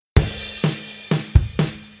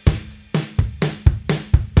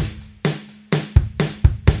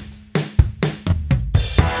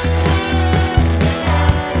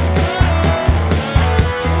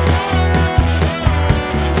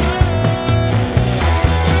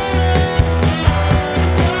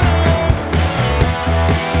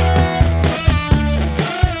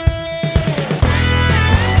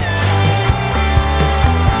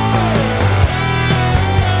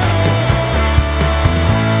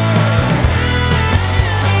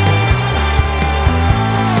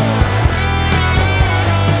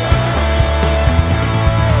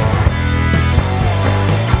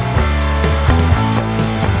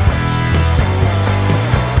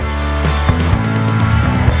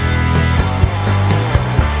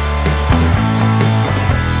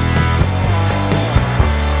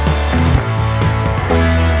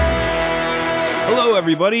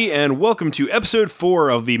everybody, and welcome to episode 4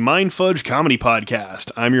 of the Mind Fudge Comedy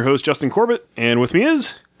Podcast. I'm your host, Justin Corbett, and with me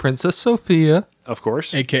is... Princess Sophia. Of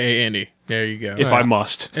course. A.K.A. Andy. There you go. If I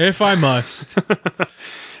must. If I must.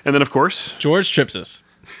 And then, of course... George Tripsis.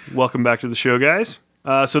 Welcome back to the show, guys.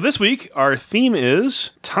 So this week, our theme is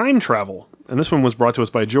time travel. And this one was brought to us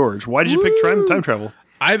by George. Why did you pick time travel?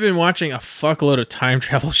 I've been watching a fuckload of time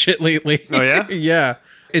travel shit lately. Oh, yeah? Yeah.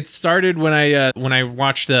 It started when I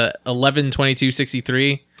watched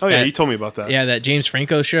 11/22/63. Oh, yeah, you told me about that. Yeah, that James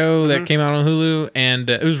Franco show that came out on Hulu, and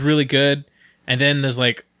it was really good. And then there's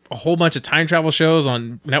like a whole bunch of time travel shows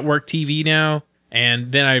on network TV now.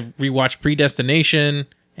 And then I rewatched Predestination,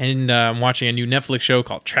 and I'm watching a new Netflix show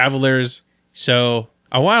called Travelers. So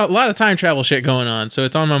a lot of time travel shit going on. So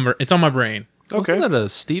it's on my brain. Okay. Wasn't that a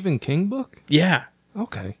Stephen King book? Yeah.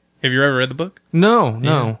 Okay. Have you ever read the book?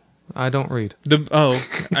 No. I don't read.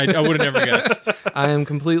 I would have never guessed. I am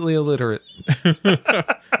completely illiterate.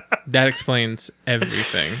 That explains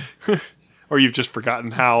everything. Or you've just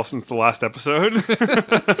forgotten how since the last episode.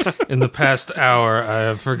 In the past hour, I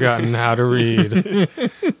have forgotten how to read.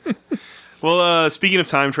 Well, speaking of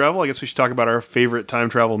time travel, I guess we should talk about our favorite time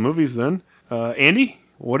travel movies then. Andy,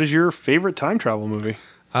 what is your favorite time travel movie?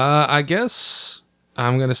 I guess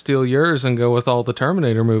I'm going to steal yours and go with all the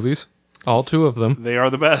Terminator movies. All 2 of them. They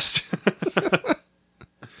are the best.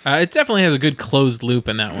 It definitely has a good closed loop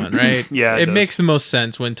in that one, right? Yeah, it does. makes the most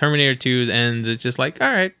sense when Terminator 2 ends. It's just like,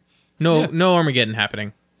 all right, no Armageddon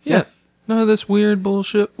happening. Yeah. None of this weird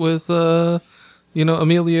bullshit with,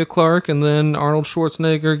 Emilia Clarke and then Arnold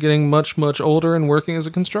Schwarzenegger getting much, much older and working as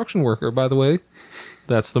a construction worker, by the way.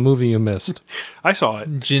 That's the movie you missed. I saw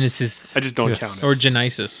it. Genesis. I just don't count it. Or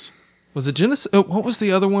Genesis. Was it Genesis? Oh, what was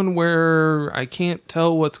the other one where I can't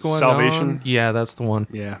tell what's going Salvation? on? Yeah, that's the one.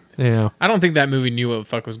 Yeah. I don't think that movie knew what the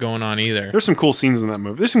fuck was going on either. There's some cool scenes in that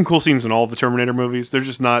movie. There's some cool scenes in all the Terminator movies. They're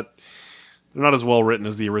not as well written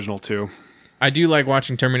as the original 2. I do like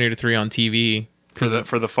watching Terminator 3 on TV. For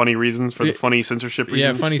the funny reasons, for the funny censorship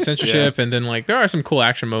reasons. Yeah, funny censorship, and then like there are some cool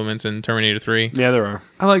action moments in Terminator 3. Yeah, there are.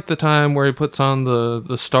 I like the time where he puts on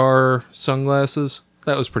the star sunglasses.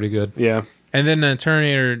 That was pretty good. Yeah. And then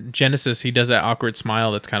Terminator Genesis, he does that awkward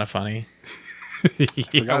smile that's kind of funny.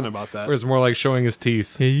 Forgotten about that. Where it's more like showing his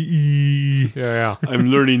teeth. Yeah. I'm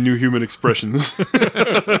learning new human expressions.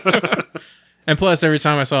 And plus, every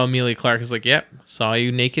time I saw Emilia Clarke, I was like, yep, saw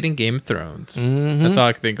you naked in Game of Thrones. Mm-hmm. That's all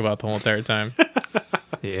I could think about the whole entire time.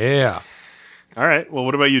 Yeah. All right. Well,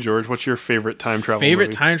 what about you, George? What's your favorite time travel movie?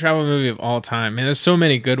 Time travel movie of all time? Man, there's so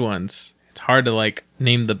many good ones. It's hard to like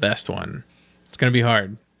name the best one. It's going to be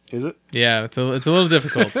hard. Is it? Yeah, it's a little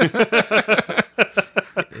difficult.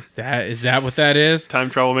 Is that what that is? Time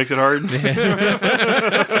travel makes it hard?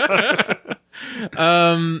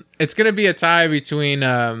 It's going to be a tie between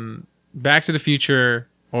Back to the Future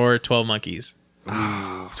or 12 Monkeys.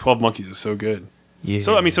 12 Monkeys is so good. Yeah.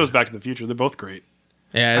 So is Back to the Future. They're both great.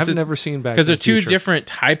 Yeah, I've never seen Back to because the they're two Future. different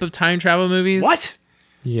type of time travel movies. What?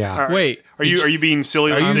 Yeah. Wait, Are you being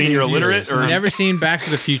silly I'm saying you're being illiterate? serious. Or never seen Back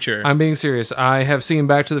to the Future? I'm being serious. I have seen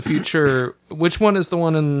Back to the Future. Which one is the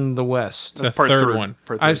one in the West? the part third three. one.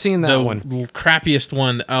 Part three. I've seen that The one. crappiest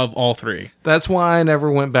one of all 3. That's why I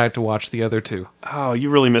never went back to watch the other 2. Oh,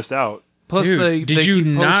 you really missed out. Plus, Dude, they did you keep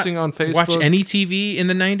not posting on Facebook. watch any TV in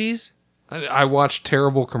the 90s? I watched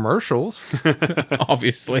terrible commercials.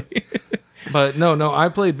 Obviously. But no, I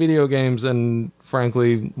played video games and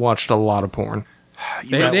frankly watched a lot of porn.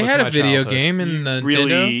 They was had a my video childhood. game in the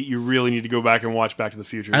You really need to go back and watch Back to the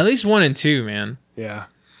Future. At least 1 and 2, man. Yeah.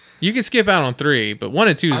 You can skip out on 3, but 1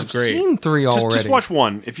 and 2 is I've great. seen 3 already. Just watch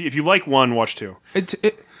 1. If you like 1, watch 2.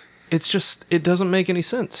 It's just it doesn't make any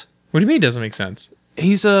sense. What do you mean it doesn't make sense?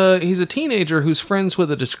 He's a teenager who's friends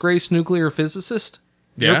with a disgraced nuclear physicist.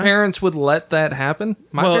 Your Yeah? parents would let that happen?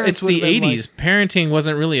 My Well, parents it's would the have been 80s. Parenting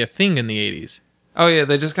wasn't really a thing in the 80s. Oh yeah,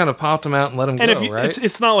 they just kind of popped him out and let him And go, if you, right?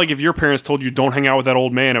 it's not like if your parents told you don't hang out with that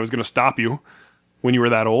old man, I was going to stop you when you were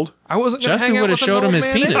that old. I wasn't going to Justin hang out would have with an showed him old his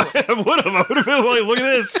man penis. I would have been like, look at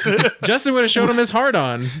this. Justin would have showed him his hard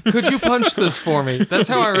on. anyway. Could you punch this for me? That's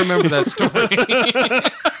how I remember that story.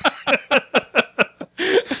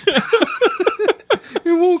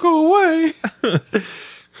 It won't go away.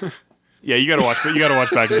 Yeah, you got to watch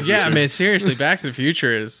Back to the Future. Yeah, man, seriously, Back to the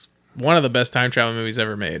Future is one of the best time travel movies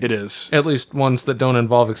ever made. It is. At least ones that don't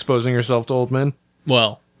involve exposing yourself to old men.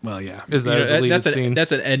 Well, Well, yeah. Is that a deleted scene?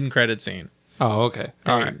 that's an end credit scene. Oh, okay.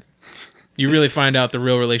 All right. You really find out the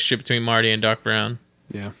real relationship between Marty and Doc Brown.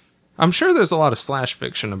 Yeah. I'm sure there's a lot of slash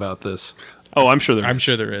fiction about this. Oh, I'm sure there is. I'm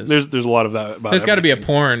sure there is. There's a lot of that. About There's got to be a everything.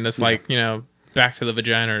 porn that's like, back to the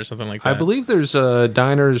vagina or something like that. I believe there's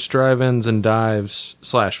diners, drive-ins, and dives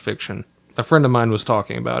 / fiction. A friend of mine was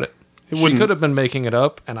talking about it. She wouldn't- could have been making it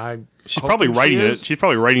up, and She's probably writing it. She's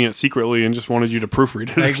probably writing it secretly and just wanted you to proofread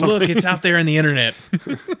it. Or Like, something. look, it's out there in the internet.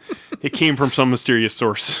 It came from some mysterious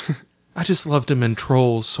source. I just loved him in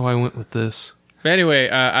Trolls, so I went with this. But anyway,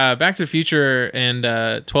 Back to the Future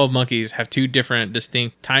and 12 Monkeys have two different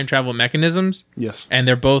distinct time travel mechanisms, Yes. and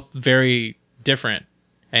they're both very different.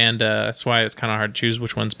 And that's why it's kind of hard to choose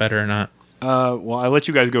which one's better or not. Well, I let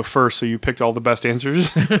you guys go first, so you picked all the best answers.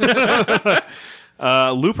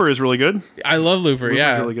 Looper is really good. I love Looper, Looper's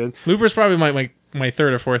yeah. really good. Looper's probably my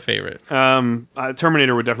third or fourth favorite.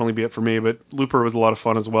 Terminator would definitely be it for me, but Looper was a lot of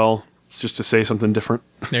fun as well. It's just to say something different.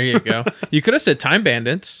 There you go. You could have said Time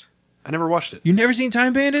Bandits. I never watched it. You never seen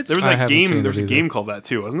Time Bandits? There was I that haven't game. seen There it was a either. game called that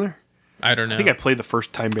too, wasn't there? I don't know. I think I played the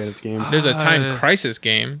first Time Bandits game. There's a Time Uh, Crisis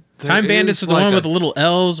game. there Time Bandits is is the like one a- with the little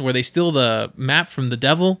elves where they steal the map from the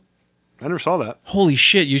devil. I never saw that. Holy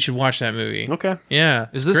shit, you should watch that movie. Okay. Yeah.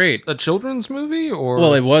 Is this great? a children's movie, or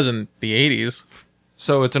Well, it was in the 80s.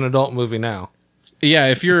 so it's an adult movie now? Yeah,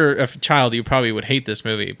 if you're a child, you probably would hate this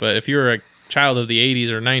movie. But if you're a child of the 80s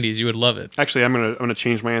or 90s, you would love it. Actually, I'm gonna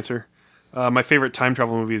change my answer. My favorite time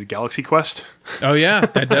travel movie is Galaxy Quest. Oh, yeah.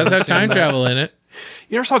 That does have time travel in it.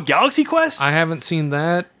 You never saw Galaxy Quest? I haven't seen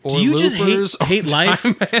that. Or Do you just Loopers hate or life?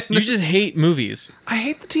 Time Bandits. You just hate movies. I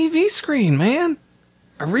hate the TV screen, man.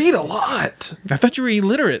 I read a lot. I thought you were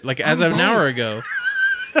illiterate, like as of an hour ago.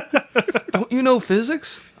 Don't you know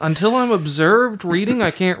physics? Until I'm observed reading,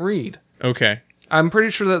 I can't read. Okay. I'm pretty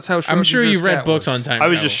sure that's how. I'm sure you Schrodinger's read cat books works. on time I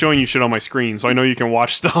was travel. just showing you shit on my screen, so I know you can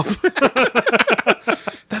watch stuff.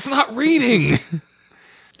 That's not reading.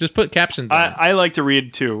 Just put captions on. I like to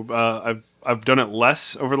read too. I've done it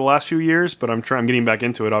less over the last few years, but I'm getting back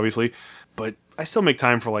into it, obviously. But I still make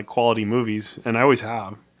time for like quality movies, and I always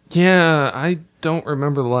have. Yeah, I don't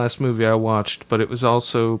remember the last movie I watched, but it was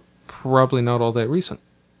also probably not all that recent.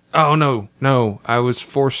 Oh no! I was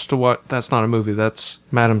forced to watch. That's not a movie. That's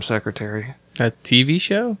Madam Secretary. A TV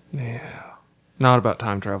show? Yeah, not about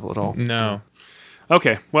time travel at all. No.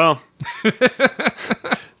 Okay, well,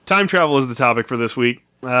 time travel is the topic for this week.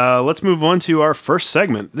 Let's move on to our first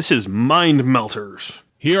segment. This is Mind Melters.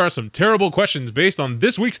 Here are some terrible questions based on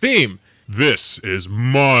this week's theme. This is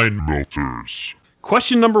Mind Melters.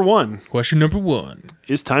 Question number 1: Question number 1.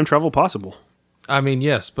 Is time travel possible? I mean,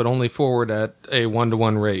 yes, but only forward at a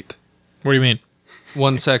 1-to-1 rate. What do you mean?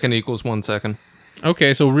 1 second equals 1 second.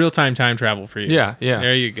 Okay, so real-time time travel for you. Yeah.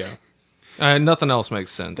 There you go. Nothing else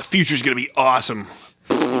makes sense. Future's gonna be awesome.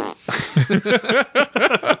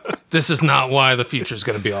 This is not why the future's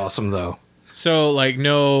going to be awesome, though. So, like,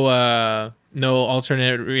 no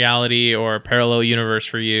alternate reality or parallel universe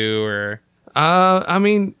for you, or I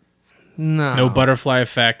mean, no. no butterfly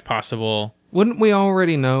effect possible. Wouldn't we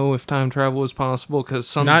already know if time travel was possible? Because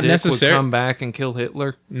some Not dick necessary- would come back and kill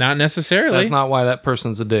Hitler. Not necessarily. That's not why that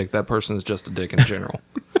person's a dick. That person's just a dick in general.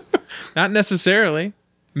 Not necessarily.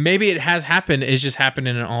 Maybe it has happened. It's just happened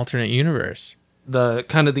in an alternate universe. The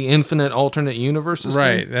kind of the infinite alternate universes.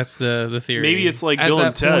 Right. thing? That's the theory. Maybe it's like At Bill and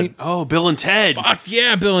that Ted. point- Oh, Bill and Ted. Fuck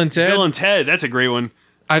yeah, Bill and Ted. Bill and Ted. That's a great one.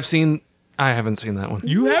 I haven't seen that one.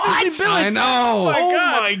 You haven't seen Bill I and Ted? know. Oh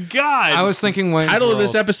my god. I was thinking Wayne's Title of World.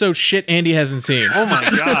 this episode: Shit Andy hasn't seen. Oh my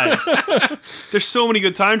god. There's so many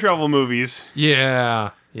good time travel movies. Yeah.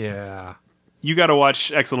 You got to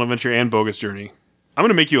watch Excellent Adventure and Bogus Journey. I'm going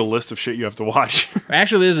to make you a list of shit you have to watch.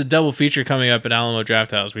 Actually, there's a double feature coming up at Alamo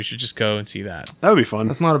Drafthouse. We should just go and see that. That would be fun.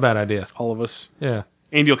 That's not a bad idea. All of us. Yeah.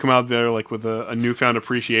 Andy will come out there like with a newfound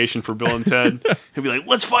appreciation for Bill and Ted. He'll be like,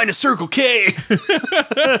 let's find a Circle K.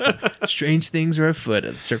 Strange things are afoot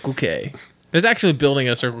at Circle K. There's actually building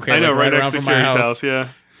a Circle K. I know, like, right next around to from my Carrie's house. house. Yeah.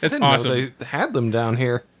 It's Didn't know awesome. They had them down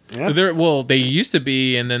here. Yeah. Well, they used to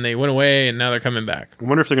be, and then they went away, and now they're coming back. I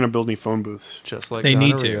wonder if they're going to build any phone booths. Just like They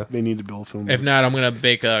need gonorrhea. They need to build phone booths. If not, I'm gonna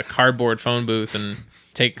bake a cardboard phone booth and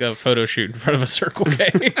take a photo shoot in front of a Circle K.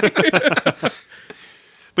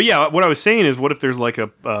 But yeah, what I was saying is, what if there's like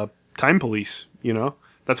a time police, you know?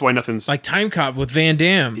 That's why nothing's... Like Time Cop with Van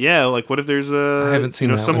Damme. yeah, like what if there's I haven't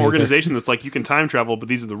seen that some one either. organization that's like, you can time travel, but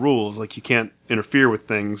these are the rules. Like, you can't interfere with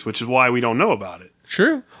things, which is why we don't know about it.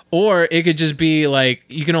 True. Or it could just be like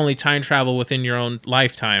you can only time travel within your own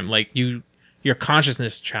lifetime. Like your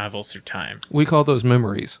consciousness travels through time. We call those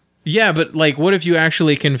memories. Yeah, but like what if you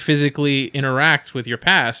actually can physically interact with your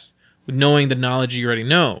past with knowing the knowledge you already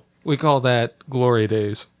know, We call that glory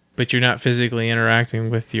days. but you're not physically interacting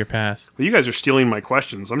with your past? But you guys are stealing my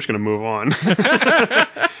questions. I'm just going to move on.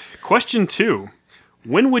 Question 2.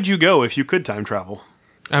 When would you go if you could time travel?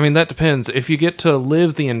 I mean, that depends. If you get to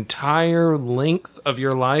live the entire length of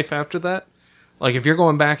your life after that, like if you're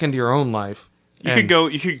going back into your own life,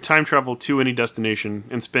 You could time travel to any destination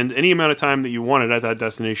and spend any amount of time that you wanted at that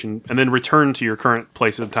destination, and then return to your current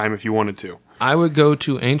place of time if you wanted to. I would go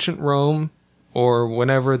to ancient Rome or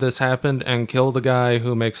whenever this happened and kill the guy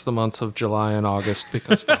who makes the months of July and August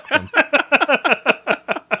because fuck them.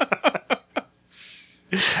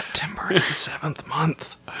 September is the 7th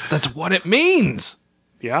month. That's what it means.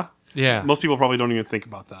 Yeah? Yeah. Most people probably don't even think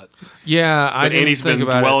about that. Yeah, I But didn't Andy's think been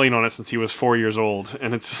about dwelling on it since he was 4 years old,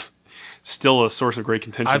 and it's still a source of great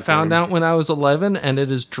contention. I for found him. out when I was 11, and it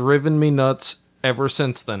has driven me nuts ever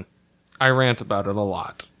since then. I rant about it a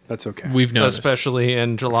lot, That's okay. We've noticed. especially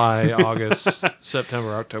in July, August,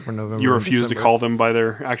 September, October, November. You and refuse to December. call them by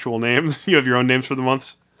their actual names. You have your own names for the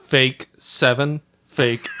months. Fake 7,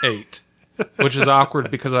 fake 8, which is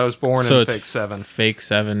awkward because I was born So in it's fake 7. Fake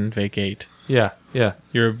 7, fake 8. Yeah, yeah,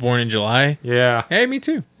 You were born in July? yeah, Hey, me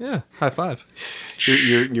too. yeah. High five.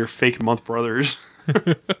 Your fake month brothers.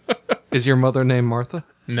 Is your mother named Martha?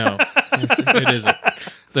 No, it isn't.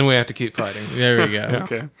 Then we have to keep fighting. There we go.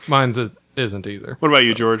 Okay. Mine's isn't either. What about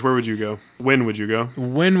you, George? Where would you go? When would you go?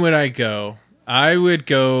 When would I go? I would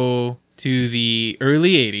go to the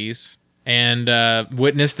early 80s and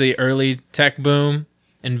witness the early tech boom,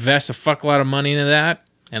 invest a fuck lot of money into that,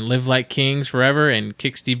 and live like kings forever and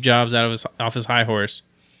kick Steve Jobs off his high horse.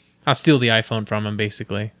 I'll steal the iPhone from him,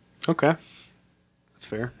 basically. Okay. That's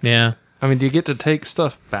fair. Yeah. I mean, do you get to take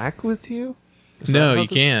stuff back with you? Is that No, how you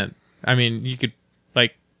this- can't. I mean, you could,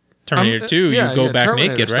 like, Terminator 2, yeah, you go yeah, back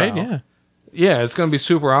Terminator naked, right? style. Yeah. Yeah, it's going to be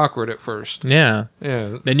super awkward at first. Yeah.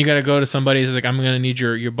 Yeah. Then you got to go to somebody who's like, I'm going to need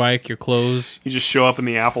your bike, your clothes. You just show up in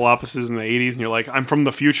the Apple offices in the 80s and you're like, I'm from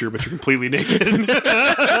the future, but you're completely naked. And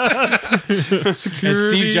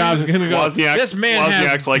Steve Jobs is going to go, this man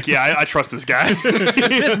Wozniak's like, yeah, I trust this guy.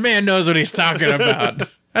 this man knows what he's talking about.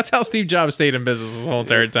 That's how Steve Jobs stayed in business this whole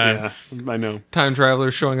entire time. Yeah, I know. Time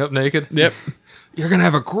travelers showing up naked. Yep. You're going to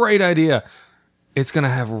have a great idea. It's going to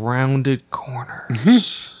have rounded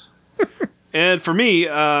corners. And for me,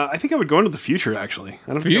 I think I would go into the future, actually.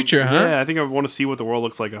 I don't think Future, huh? Yeah, I think I would want to see what the world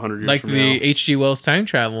looks like 100 years Like from the now. H.G. Wells time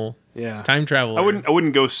travel. Yeah. Time travel. I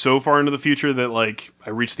wouldn't go so far into the future that, like, I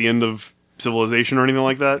reach the end of civilization or anything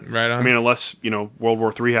like that. Right on. I mean, unless, World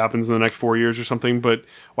War III happens in the next 4 years or something, but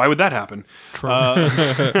why would that happen?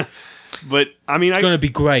 But, I mean, It's going to be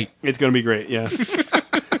great. it's going to be great, yeah.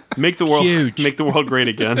 Make the world Huge. make the world great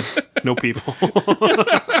again. No people.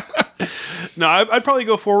 No, I'd probably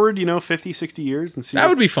go forward, 50, 60 years and see That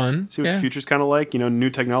would be fun. see what yeah. the future's kind of like, new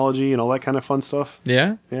technology and all that kind of fun stuff.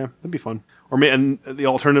 Yeah. Yeah, that'd be fun. Or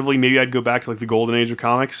alternatively, maybe I'd go back to like the golden age of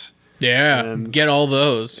comics. Yeah. And- Get all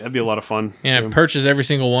those. That'd be a lot of fun. Yeah. too. Purchase every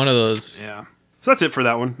single one of those. Yeah. So that's it for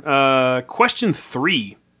that one. Question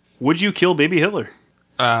 3: Would you kill baby Hitler?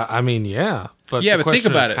 I mean, yeah. But Yeah, the but think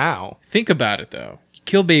question about is it. how? Think about it, though. You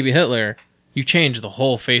kill baby Hitler, you change the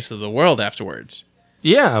whole face of the world afterwards.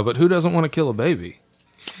 Yeah, but who doesn't want to kill a baby?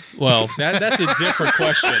 Well, that's a different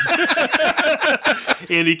question.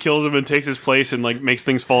 Andy kills him and takes his place and like makes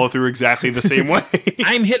things follow through exactly the same way.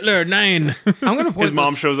 I'm Hitler 9. I'm going to point His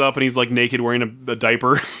mom this- shows up and he's like naked wearing a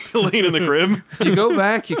diaper, laying in the crib. You go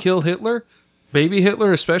back, you kill Hitler, baby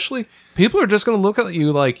Hitler especially. People are just going to look at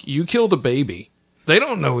you like you killed a baby. They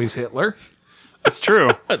don't know he's Hitler. That's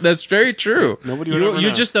true. That's very true. Nobody would ever You're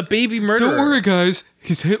know. just a baby murderer. Don't worry, guys.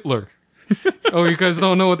 He's Hitler. Oh, you guys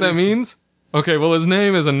don't know what that means? Okay, well, his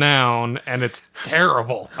name is a noun, and it's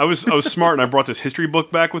terrible. I was smart and I brought this history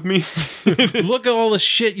book back with me. Look at all the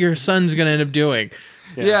shit your son's going to end up doing.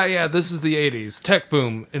 Yeah, this is the 80s. Tech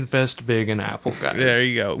boom. Invest big in Apple, guys. There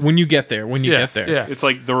you go. When you get there. Get there. Yeah. It's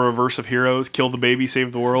like the reverse of heroes: kill the baby,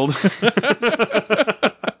 save the world.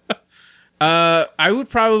 I would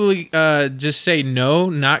probably just say no,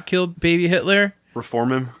 not kill baby Hitler.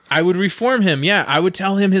 Reform him. I would reform him. Yeah, I would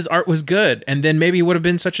tell him his art was good, and then maybe he would have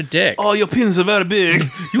been such a dick. Oh, your penis are very big.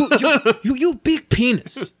 You big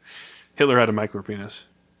penis. Hitler had a micro penis.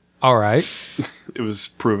 All right. It was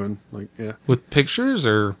proven. Like, yeah. With pictures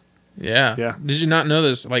or... Yeah. Yeah. Did you not know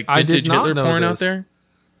there's like I did vintage not Hitler know porn out this. there?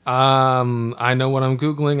 I know what I'm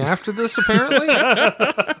Googling after this, apparently.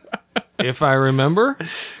 If I remember.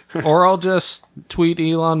 Or I'll just tweet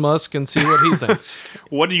Elon Musk and see what he thinks.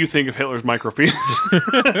 What do you think of Hitler's micro penis?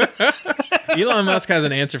 Elon Musk has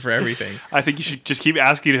an answer for everything. I think you should just keep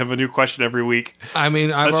asking him a new question every week. I mean,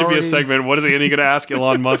 That should be a segment. What is Andy going to ask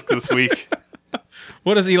Elon Musk this week?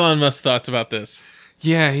 What is Elon Musk's thoughts about this?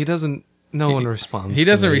 Yeah, he doesn't... No one responds. He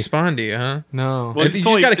doesn't to me. respond to you, huh? No. You just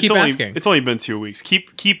gotta keep only, asking. It's only been 2 weeks.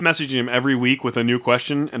 Keep messaging him every week with a new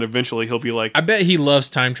question, and eventually he'll be like, I bet he loves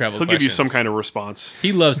time travel. he'll give you some questions. kind of response.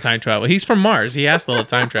 He loves time travel. He's from Mars. He has to love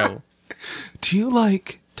time travel. Do you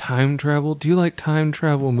like time travel? Do you like time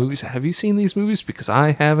travel movies? Have you seen these movies? Because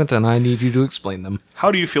I haven't, and I need you to explain them.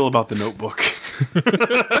 How do you feel about The Notebook?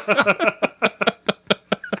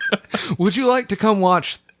 Would you like to come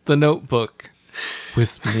watch The Notebook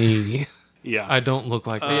with me? Yeah. I don't look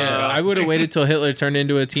like that. Yeah, I would have waited till Hitler turned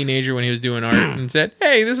into a teenager when he was doing art and said,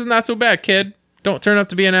 "Hey, this is not so bad, kid. Don't turn up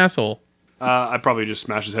to be an asshole." I'd probably just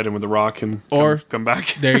smash his head in with a rock and Or- come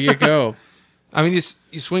back. There you go. I mean,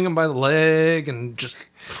 you swing him by the leg and just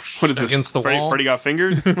What is this? against the wall. Freddy got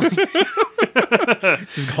fingered?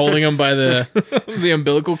 Just holding him by the the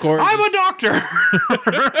umbilical cord. I'm a doctor!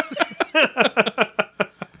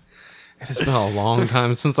 It has been a long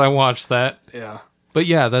time since I watched that. Yeah. But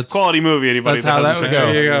yeah, that's Quality movie, anybody That's how hasn't that would checked go.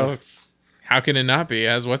 it There out. you go. How can it not be?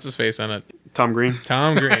 As what's his face on it? Tom Green.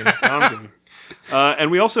 Tom Green. Tom Green.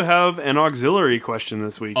 And we also have an auxiliary question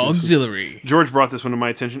this week. This was- Auxiliary. George brought this one to my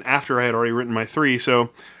attention after I had already written my 3.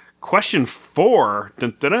 So, question 4.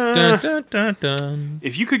 Dun, dun, dun. Dun, dun, dun, dun.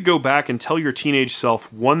 If you could go back and tell your teenage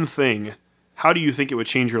self one thing, how do you think it would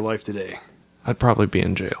change your life today? I'd probably be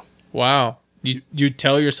in jail. Wow. You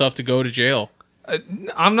tell yourself to go to jail.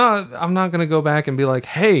 I'm not gonna go back and be like,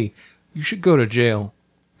 hey, you should go to jail.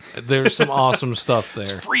 There's some awesome stuff there.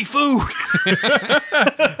 Free food!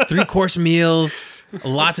 3-course meals,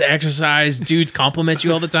 lots of exercise. Dudes compliment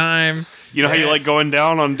you all the time. You know how you like going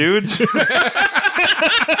down on dudes?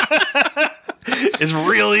 It's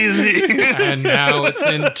real easy. And now it's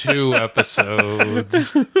in 2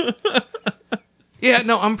 episodes. Yeah,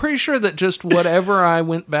 no, I'm pretty sure that just whatever I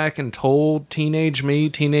went back and told teenage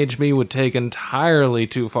me would take entirely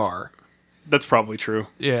too far. That's probably true.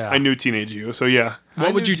 Yeah. I knew teenage you, so yeah.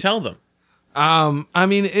 What would knew you tell them? I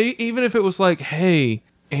mean, even if it was like, hey,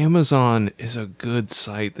 Amazon is a good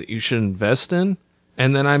site that you should invest in,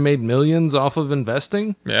 and then I made millions off of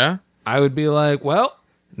investing, Yeah. I would be like, well,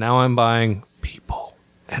 now I'm buying people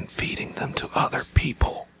and feeding them to other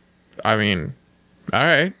people. I mean, all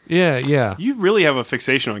right. Yeah. You really have a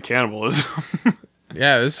fixation on cannibalism.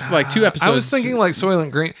 Yeah, this is like 2 episodes. I was thinking like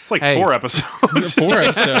Soylent Green. It's like Hey, 4 episodes. 4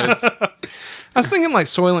 episodes. I was thinking like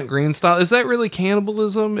Soylent Green style. Is that really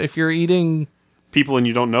cannibalism if you're eating? People and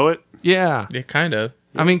you don't know it. Yeah. Yeah, kind of.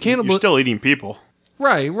 I mean, You're cannibalism. still eating people.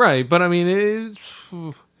 Right. But I mean,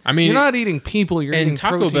 I mean, you're not eating people. You're in eating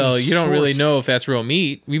Taco protein Bell, you don't really sourced. know if that's real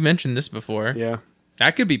meat. We mentioned this before. Yeah.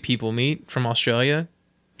 That could be people meat from Australia.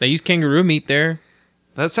 They use kangaroo meat there.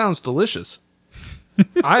 That sounds delicious.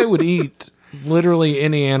 I would eat literally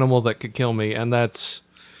any animal that could kill me, and that's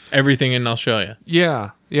Everything in Australia. yeah,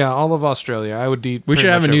 all of Australia. I would eat. We pretty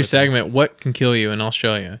should have a much new everything. segment. What can kill you in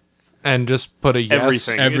Australia? and just put a yes.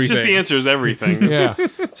 Everything. It's just Everything. the answer is everything. Yeah,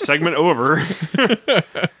 Segment over.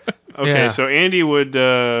 Okay, Yeah. so Andy would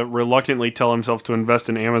reluctantly tell himself to invest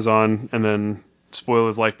in Amazon and then spoil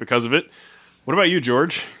his life because of it. What about you,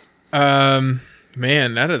 George?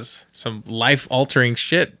 Man, that is some life-altering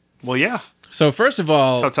shit. Well, yeah. So first of That's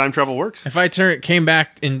all, how time travel works. if I came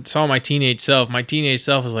back and saw my teenage self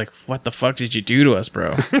was like, "What the fuck did you do to us,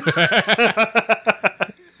 bro?"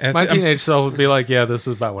 my teenage self would be like, "Yeah, this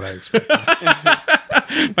is about what I expected."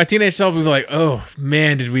 My teenage self would be like, "Oh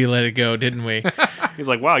man, did we let it go, didn't we?" He's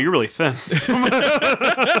like, wow, you're really thin.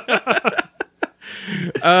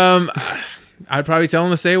 I'd probably tell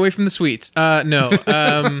him to stay away from the sweets. No,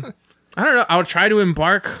 I don't know. I would try to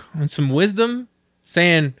embark on some wisdom,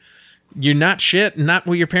 saying you're not shit, not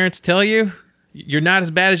what your parents tell you. You're not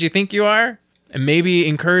as bad as you think you are, and maybe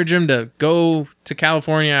encourage him to go to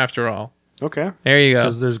California after all. Okay. There you go.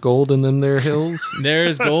 Because there's gold in them there hills.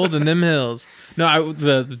 There's gold in them hills. No,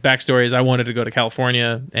 the backstory is I wanted to go to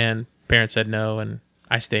California, and parents said no, and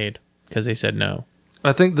I stayed because they said no.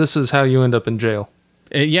 I think this is how you end up in jail.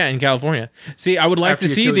 Yeah, in California. See, I would like After to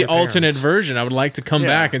you see kill the your alternate parents. version. I would like to come Yeah.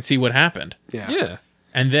 back and see what happened. Yeah.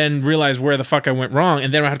 And then realize where the fuck I went wrong.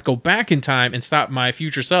 And then I have to go back in time and stop my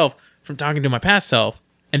future self from talking to my past self.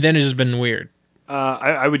 And then it's just been weird.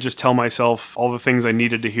 I would just tell myself all the things I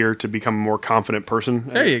needed to hear to become a more confident person.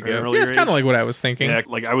 There you at an go. earlier Yeah, it's kind age. of like what I was thinking. Yeah,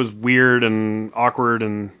 like I was weird and awkward,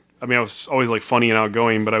 and I mean, I was always like funny and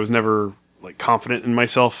outgoing, but I was never like confident in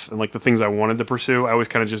myself and like the things I wanted to pursue. I always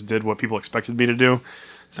kind of just did what people expected me to do.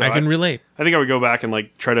 So I can relate. I think I would go back and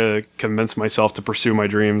like try to convince myself to pursue my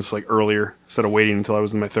dreams like earlier instead of waiting until I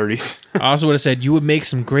was in my 30s. I also would have said, you would make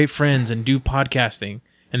some great friends and do podcasting.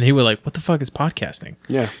 And he would like, what the fuck is podcasting?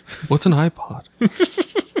 Yeah. What's an iPod?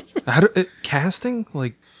 Casting?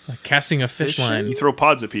 Like, Like casting a fish line. You throw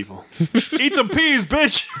pods at people. Eat some peas,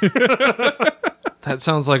 bitch. that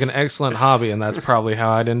sounds like an excellent hobby, and that's probably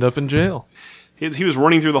how I'd end up in jail. He was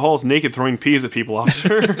running through the halls naked throwing peas at people,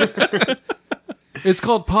 officer. It's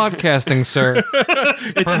called podcasting, sir.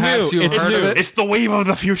 Perhaps new. you've It's heard new. of it. It's the wave of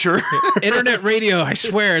the future. Internet radio, I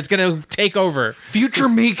swear, it's going to take over. Future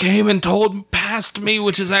me came and told past me,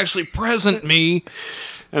 which is actually present me.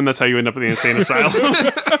 And that's how you end up in the insane asylum.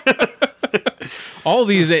 All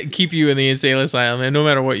these that keep you in the insane asylum, and no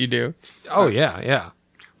matter what you do. Oh, yeah.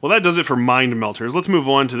 Well, that does it for Mind Melters. Let's move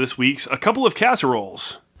on to this week's A Couple of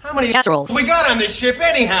Casseroles. How many casseroles we got on this ship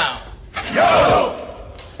anyhow? Yo!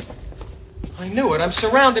 I knew it. I'm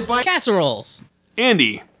surrounded by Casseroles.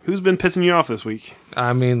 Andy, who's been pissing you off this week?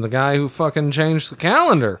 I mean, the guy who fucking changed the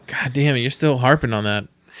calendar. God damn it, you're still harping on that.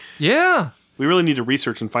 Yeah. We really need to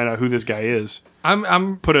research and find out who this guy is.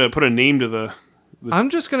 I'm Put a name to the...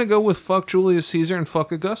 just gonna go with fuck Julius Caesar and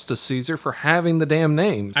fuck Augustus Caesar for having the damn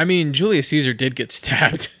names. I mean, Julius Caesar did get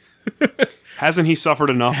stabbed. Hasn't he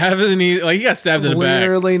suffered enough? Haven't he? Like, he got stabbed in the back.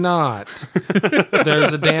 Clearly not.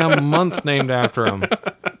 There's a damn month named after him.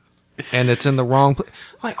 And it's in the wrong place.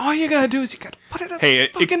 Like, all you gotta do is you gotta put it at Hey, the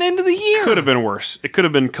it fucking end of the year. Could have been worse. It could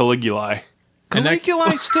have been Caligulae. And that-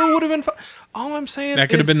 Caligula still would have been all I'm saying That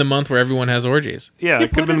could have is been the month where everyone has orgies. Yeah, You it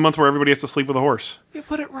could have put been it- the month where everybody has to sleep with a horse. you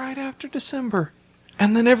put it right after December.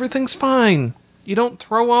 And then everything's fine. You don't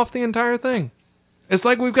throw off the entire thing. It's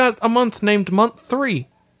like we've got a month named month 3.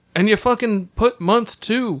 And you fucking put month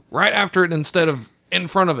 2 right after it instead of in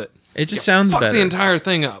front of it. It just sounds Fuck better. the entire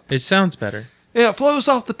thing up. It sounds better. Yeah, it flows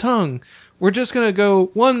off the tongue. We're just gonna go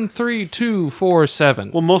 1, 3, 2, 4,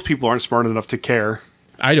 7. Well, most people aren't smart enough to care.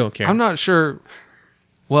 I don't care. I'm not sure.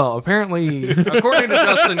 Well, apparently, according to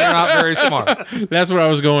Justin, you're not very smart. That's where I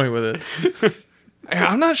was going with it.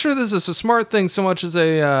 I'm not sure this is a smart thing so much as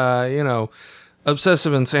a,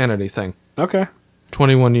 obsessive insanity thing. Okay.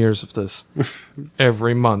 21 years of this.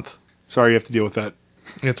 Every month. Sorry you have to deal with that.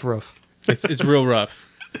 It's rough. It's real rough.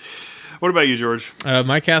 What about you, George?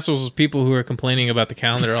 My castles was people who are complaining about the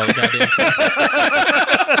calendar all the goddamn time.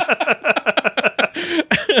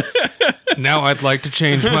 Now I'd like to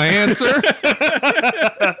change my answer.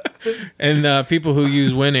 And people who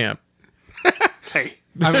use Winamp. Hey.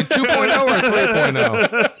 I mean, 2.0 or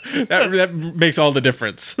 3.0? That makes all the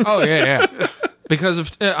difference. Oh, yeah. Because of,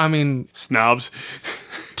 Snobs.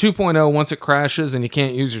 2.0, once it crashes and you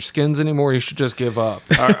can't use your skins anymore, you should just give up.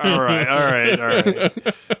 All right.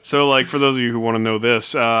 So, like, for those of you who want to know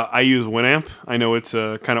this, I use Winamp. I know it's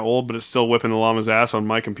kind of old, but it's still whipping the llama's ass on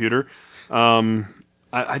my computer.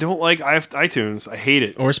 I don't like iTunes. I hate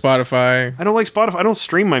it. Or Spotify. I don't like Spotify. I don't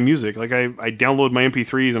stream my music. Like, I download my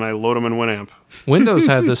MP3s and I load them in Winamp, Windows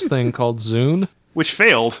had this thing called Zune. which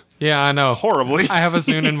failed Yeah, I know. horribly. I have a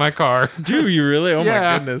Zune in my car. Do you really? Oh Yeah.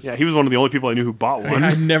 my goodness. Yeah, he was one of the only people I knew who bought one.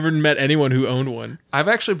 I've never met anyone who owned one. I've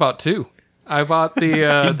actually bought 2. I bought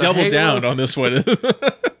the Double Halo, down on this one.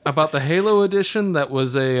 I bought the Halo edition that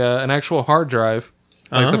was an actual hard drive,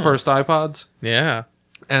 like the Oh. first iPods, Yeah.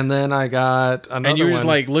 and then I got another And you one. just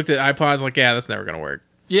like looked at iPods like, yeah, that's never gonna work.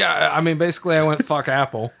 Yeah, I mean, basically, I went fuck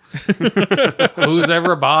Apple. Who's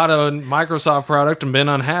ever bought a Microsoft product and been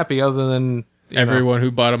unhappy other than you know, Everyone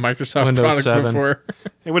who bought a Microsoft Windows product 7. before.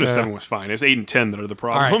 Hey, Windows Yeah. 7 was fine. It's 8 and 10 that are the All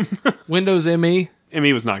right. problem. Windows ME?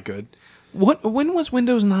 ME was not good. When was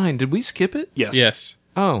Windows 9? Did we skip it? Yes. Yes.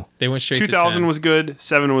 Oh, They went straight 2000 to 10. was good.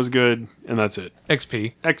 7 was good. And that's it.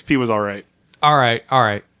 XP. XP was all right. All right.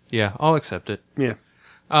 Yeah, I'll accept it. Yeah.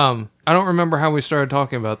 I don't remember how we started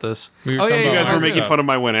talking about this. We were Oh, talking yeah, You about guys were How's making Microsoft. fun of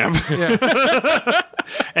my Winamp. Yeah.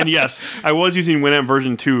 And yes, I was using Winamp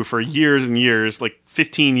version 2 for years and years, like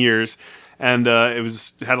 15 years. And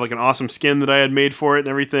it had like an awesome skin that I had made for it and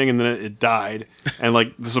everything, and then it died. And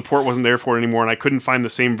like the support wasn't there for it anymore, and I couldn't find the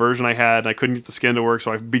same version I had, and I couldn't get the skin to work,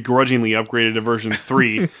 so I begrudgingly upgraded to version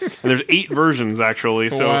 3. And there's 8 versions actually,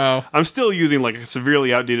 so Wow. I'm still using like a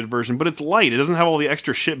severely outdated version, but it's light. It doesn't have all the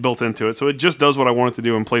extra shit built into it, so it just does what I want it to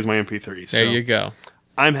do and plays my MP3s. So There you go.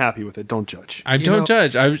 I'm happy with it. Don't judge. I You don't know-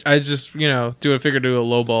 judge. I just, figure do a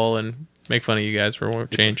low ball and make fun of you guys for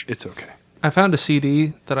change. It's okay. I found a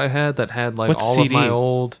CD that I had that had like What's all CD? of my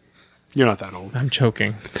old You're not that old. I'm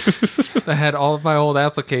choking. that had all of my old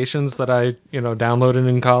applications that I, downloaded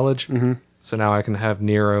in college. Mm-hmm. So now I can have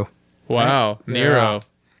Nero. Wow. Nero.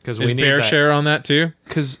 Because Is we need Bear that. Share on that too?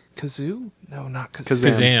 Kazoo? No, not Kazoo.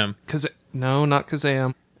 Kazam. Kazam. No, not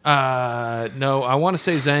Kazam. No, I want to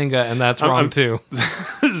say Zanga, and that's wrong I'm- too.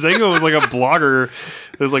 Zango was like a blogger.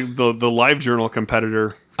 It was like the live journal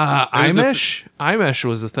competitor. was a- iMesh? iMesh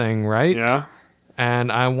was the thing, right? Yeah.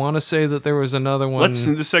 And I want to say that there was another one.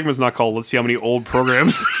 This segment's not called Let's See How Many Old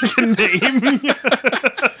Programs We Can Name.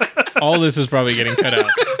 All this is probably getting cut out.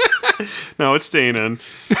 No, it's staying in.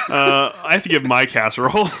 I have to give my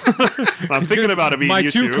casserole. I'm thinking about it being My you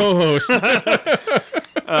two two. co-hosts.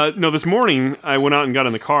 No, this morning I went out and got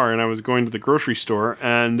in the car, and I was going to the grocery store,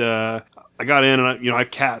 and I got in, and I have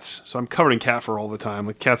cats, so I'm covered in cat fur all the time.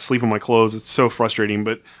 Like, cats sleep on my clothes. It's so frustrating.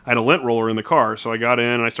 But I had a lint roller in the car, so I got in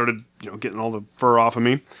and I started, getting all the fur off of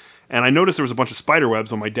me. And I noticed there was a bunch of spider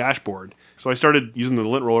webs on my dashboard, so I started using the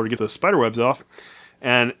lint roller to get the spider webs off.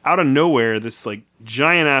 And out of nowhere, this like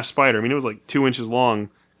giant ass spider, I mean, it was like 2 inches long,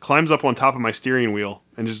 climbs up on top of my steering wheel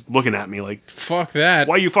and just looking at me like, Fuck that.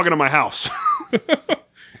 "Why are you fucking up my house?"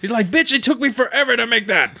 He's like, bitch, it took me forever to make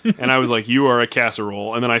that. And I was like, "You are a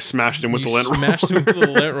casserole." And then I smashed him with the lint roller. Smashed him with the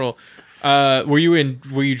lint roll. Were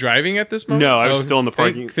you driving at this moment? No, I was still in the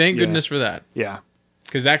parking. Thank yeah. goodness for that, Yeah.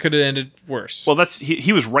 because that could have ended worse. Well,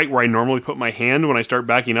 he was right where I normally put my hand when I start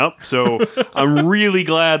backing up. So I'm really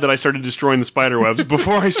glad that I started destroying the spider webs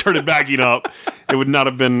before I started backing up. It would not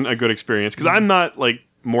have been a good experience because I'm not like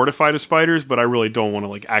mortified of spiders, but I really don't want to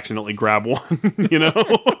like accidentally grab one,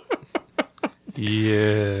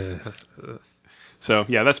 Yeah. So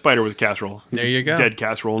yeah, that spider was a casserole. He's There you go. Dead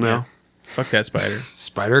casserole now. Fuck that spider.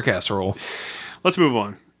 Spider casserole. Let's move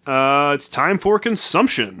on. It's time for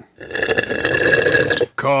consumption.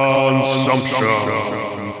 Consumption.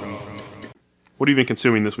 What have you been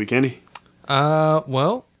consuming this week, Andy?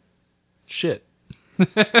 Well, shit.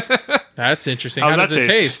 That's interesting. How's How does that it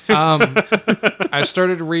taste? taste? I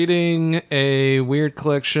started reading a weird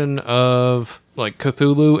collection of like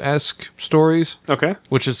Cthulhu-esque stories, Okay.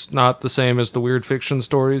 which is not the same as the weird fiction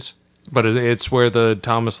stories, but it's where the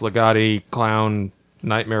Thomas Ligotti clown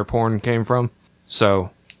nightmare porn came from. So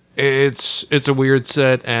it's a weird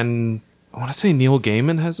set, and I want to say Neil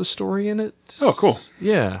Gaiman has a story in it. Oh, cool.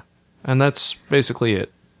 Yeah, and that's basically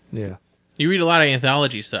it. Yeah, You read a lot of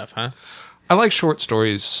anthology stuff, huh? I like short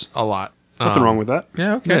stories a lot. Nothing wrong with that.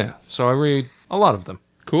 Yeah. Okay. Yeah, so I read a lot of them.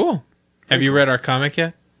 Cool. Have you read our comic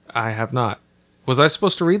yet? I have not. Was I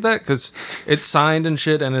supposed to read that? Because it's signed and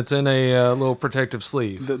shit, and it's in a little protective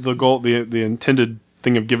sleeve. The goal, the intended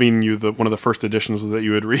thing of giving you one of the first editions was that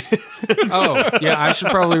you would read it. Oh, yeah, I should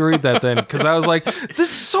probably read that then, because I was like, this is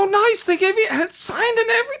so nice. They gave me, and it's signed and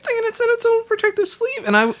everything, and it's in its own protective sleeve.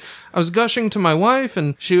 And I was gushing to my wife,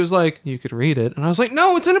 and she was like, you could read it. And I was like,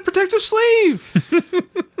 no, it's in a protective sleeve.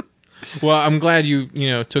 Well, I'm glad you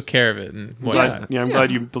took care of it and whatnot. I'm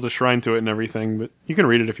glad you built a shrine to it and everything, but you can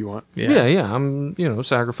read it if you want. Yeah, I'm,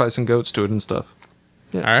 sacrificing goats to it and stuff.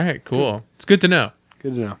 All right. Cool. It's good to know.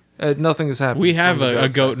 Good to know. Nothing has happened. We have from the a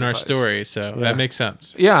goat in our sacrifice. story, so that makes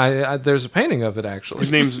sense. Yeah, there's a painting of it, actually.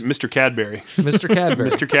 His name's Mr. Cadbury. Mr. Cadbury.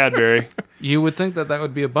 Mr. Cadbury. You would think that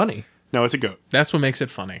would be a bunny. No, it's a goat. That's what makes it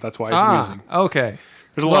funny. That's why it's amusing. Okay.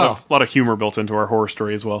 There's a lot of humor built into our horror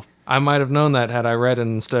story as well. I might have known that had I read it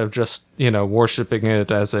instead of just, worshiping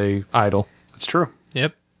it as a idol. It's true.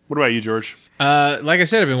 Yep. What about you, George? Like I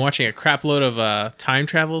said, I've been watching a crap load of time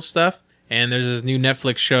travel stuff, and there's this new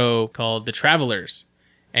Netflix show called The Travelers.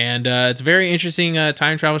 And it's a very interesting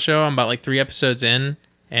time travel show. I'm about like 3 episodes in,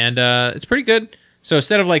 and it's pretty good. So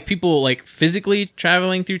instead of like people like physically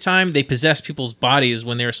traveling through time, they possess people's bodies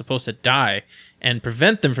when they're supposed to die and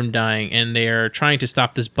prevent them from dying, and they're trying to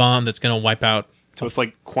stop this bomb that's going to wipe out. So it's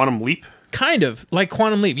like Quantum Leap? Kind of like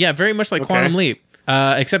Quantum Leap. Yeah, very much like Quantum Leap.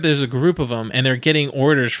 Except there's a group of them, and they're getting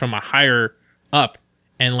orders from a higher up,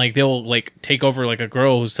 and like they'll like take over like a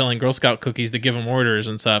girl who's selling Girl Scout cookies to give them orders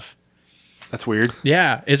and stuff. That's weird.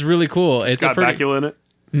 Yeah, it's really cool. It's Scott Bakula in it?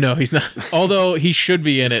 No, he's not. Although he should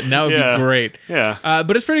be in it, and that would Yeah. be great. Yeah.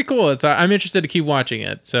 But it's pretty cool. I'm interested to keep watching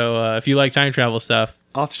it. So if you like time travel stuff,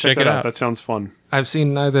 I'll have to check check that it out. out. That sounds fun. I've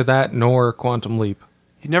seen neither that nor Quantum Leap.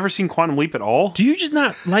 You've never seen Quantum Leap at all? do you just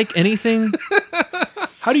not like anything?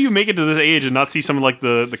 How do you make it to this age and not see some of like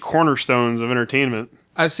the cornerstones of entertainment?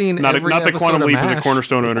 I've seen Not every the episode Quantum of Leap is a MASH.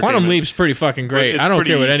 cornerstone of entertainment. Quantum Leap's pretty fucking great. It's I don't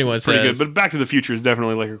pretty- care what anyone it's pretty says. good. But Back to the Future is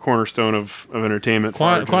definitely like a cornerstone of entertainment. for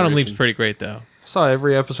our Quantum generation. Leap's pretty great though. I saw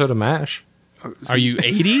every episode of MASH. Are you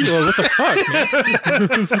 80? Or what the fuck,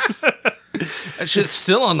 man? That shit's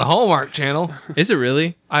still on the Hallmark Channel. Is it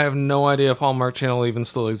really? I have no idea if Hallmark Channel even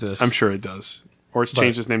still exists. I'm sure it does. Or it's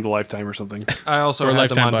changed its name to Lifetime or something. I also Or had them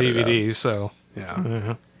Lifetime on bought it DVD, so Yeah.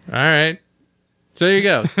 All right. So there you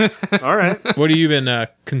go. All right. What have you been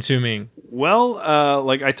consuming? Well,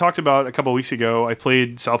 like I talked about a couple weeks ago, I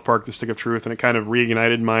played South Park: The Stick of Truth, and it kind of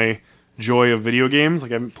reignited my joy of video games.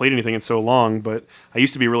 Like I haven't played anything in so long, but I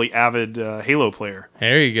used to be a really avid Halo player.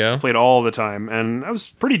 There you go. Played all the time, and I was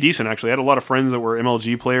pretty decent actually. I had a lot of friends that were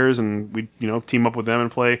MLG players, and we'd team up with them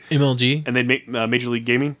and play. MLG. And they'd make Major League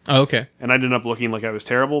Gaming, Oh, okay. and I ended up looking like I was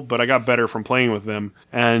terrible, but I got better from playing with them.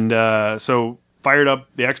 And so fired up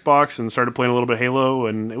the Xbox and started playing a little bit of Halo,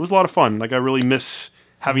 and it was a lot of fun. Like I really miss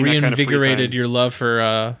having that kind of free reinvigorated time. your love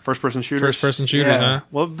for First-person shooters. First-person shooters, huh?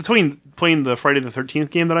 Well, between playing the Friday the 13th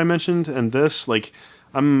game that I mentioned and this, like,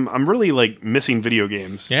 I'm really like missing video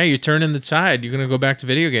games. Yeah, you're turning the tide. You're gonna go back to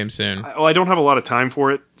video games soon. Well, I don't have a lot of time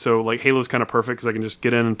for it, so like Halo's kind of perfect because I can just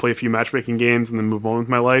get in and play a few matchmaking games and then move on with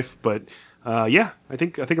my life. But yeah, I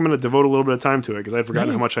think I'm going to devote a little bit of time to it because I'd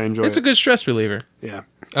forgotten how much I enjoy It's it. a good stress reliever. Yeah.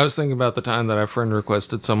 I was thinking about the time that I friend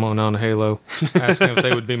requested someone on Halo, asking if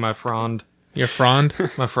they would be my frond. Your frond,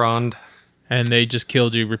 My frond. and they just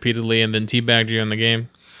killed you repeatedly and then teabagged you in the game.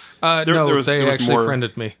 No, there was they actually more.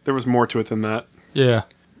 friended me. There was more to it than that. Yeah.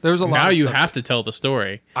 There was a lot Now of you stuff. have to tell the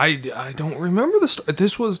story. I don't remember the story.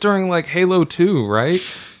 This was during like Halo 2, right?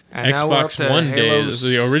 And now we're up Xbox to One Halo days,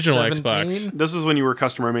 the original 17? Xbox. This is when you were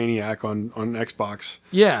customer maniac on Xbox.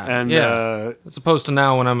 Yeah. And yeah. As opposed to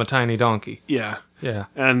now when I'm a tiny donkey. yeah. Yeah.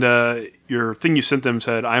 And your thing you sent them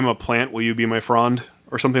said, "I'm a plant. Will you be my frond?"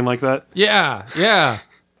 or something like that. Yeah. Yeah.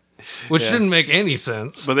 Which Yeah. didn't make any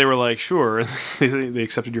sense. But they were like, "Sure." They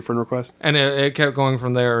accepted your friend request. And it kept going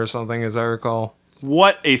from there or something, as I recall.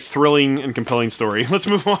 What a thrilling and compelling story. Let's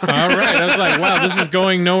move on. All right, I was like, wow, this is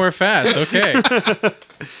going nowhere fast. Okay.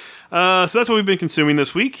 So that's what we've been consuming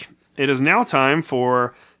this week. It is now time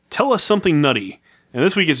for Tell Us Something Nutty. And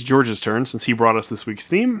this week it's George's turn since he brought us this week's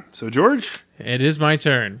theme. So, George? It is my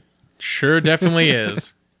turn. Sure, definitely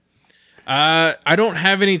is. I don't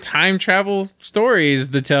have any time travel stories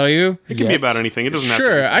to tell you. It can be Yes. about anything. It doesn't have to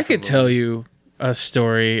Sure, be I could tell you a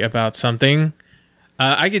story about something.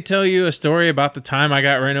 I could tell you a story about the time I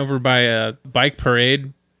got ran over by a bike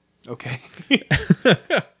parade. Okay.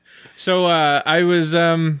 So I was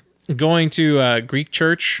going to Greek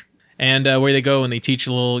church, and where they go and they teach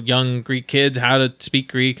little young Greek kids how to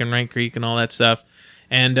speak Greek and write Greek and all that stuff.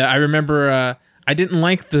 And I remember I didn't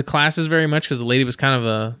like the classes very much because the lady was kind of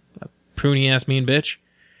a pruny ass mean bitch.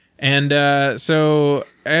 And so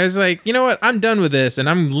I was like, you know what? I'm done with this, and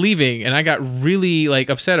I'm leaving. And I got really like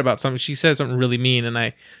upset about something. She said something really mean, and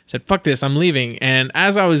I said, "Fuck this! I'm leaving." And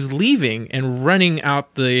as I was leaving and running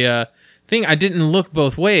out the thing, I didn't look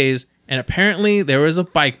both ways, and apparently there was a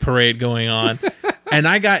bike parade going on, and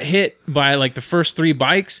I got hit by like the first 3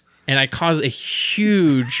 bikes, and I caused a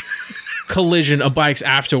huge collision of bikes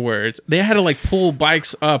afterwards. They had to like pull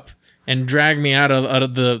bikes up and drag me out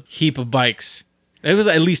of the heap of bikes. It was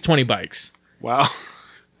at least 20 bikes. Wow.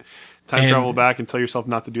 Time And- travel back and tell yourself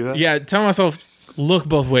not to do that? Yeah, tell myself, look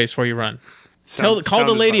both ways before you run. Call the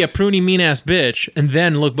Sound lady advice. a pruny mean ass bitch, and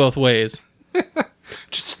then look both ways.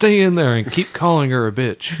 Just stay in there and keep calling her a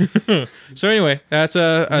bitch. So anyway, that's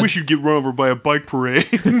a Wish you'd get run over by a bike parade.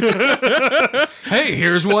 Hey,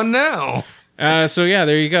 here's one now. so yeah,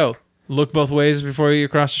 there you go. Look both ways before you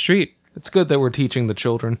cross the street. It's good that we're teaching the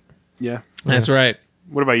children. Yeah. That's right.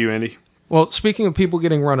 What about you, Andy? Well, speaking of people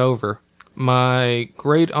getting run over, my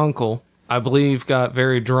great uncle, I believe, got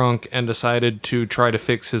very drunk and decided to try to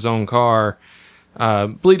fix his own car.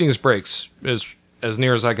 Bleeding his brakes is, as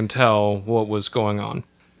near as I can tell, what was going on.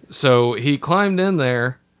 So he climbed in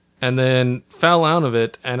there and then fell out of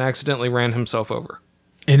it and accidentally ran himself over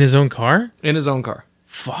In his own car? in his own car.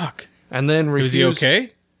 Fuck. And then Was refused. he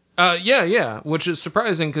okay? Yeah, which is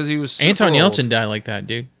surprising because he was super Anton old. Yelchin died like that,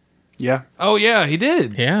 dude. Yeah. Oh yeah, he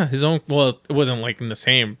did. Yeah, his own. Well, it wasn't like in the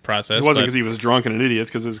same process. It wasn't but- because he was drunk and an idiot. It's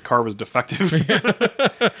because his car was defective.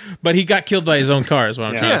 But he got killed by his own car, is what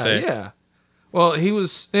I'm Yeah. trying Yeah, to say. yeah. Well, it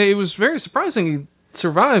was very surprising he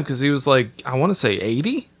survived because he was like, I want to say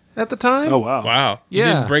 80 at the time. Oh, wow. Wow. He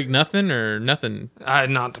Yeah. didn't break nothing or nothing.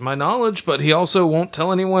 Not to my knowledge, but he also won't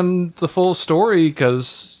tell anyone the full story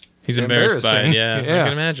because He's embarrassed by it. embarrassing. Yeah, I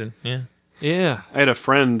can imagine. Yeah. Yeah. I had a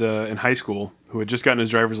friend in high school who had just gotten his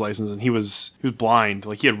driver's license, and he was blind.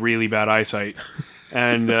 Like, he had really bad eyesight.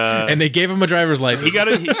 And And they gave him a driver's license.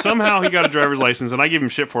 somehow he got a driver's license, and I gave him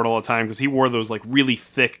shit for it all the time because he wore those like really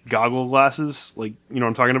thick goggle glasses, like, you know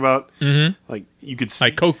what I'm talking about? Mm-hmm. Like, you could see,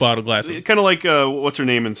 like Coke bottle glasses. kind of like what's her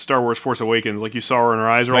name in Star Wars: Force Awakens? Like, you saw her and her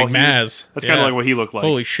eyes are Like all huge. Maz. That's kind of Yeah. like what he looked like.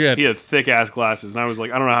 Holy shit. He had thick ass glasses, and I was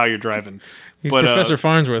like, I don't know how you're driving. He's But, Professor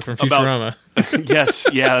Farnsworth from about- Futurama. Yes,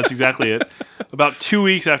 yeah, that's exactly it. About 2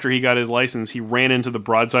 weeks after he got his license, he ran into the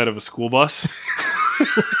broadside of a school bus.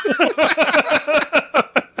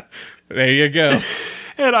 There you go.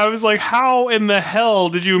 And I was like, how in the hell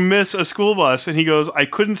did you miss a school bus? And he goes, I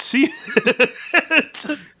couldn't see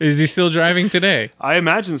it. Is he still driving today? I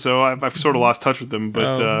imagine so. I've sort of lost touch with him,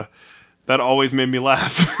 but Oh. that always made me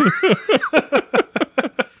laugh.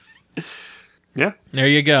 Yeah, There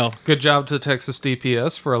you go. Good job to Texas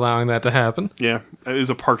DPS for allowing that to happen. yeah. It was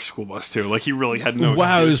a parked school bus, too. Like, he really had no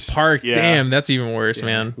Wow, it was excuse. parked. Yeah. Damn, that's even worse, Yeah,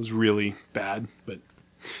 man. It was really bad. But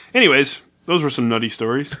anyways, those were some nutty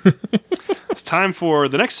stories. It's time for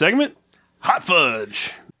the next segment, Hot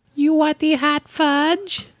Fudge. You want the hot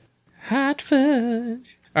fudge? Hot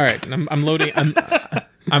fudge. All right, I'm loading.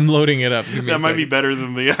 I'm loading it up. Give me a That might be second. better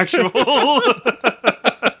than the actual.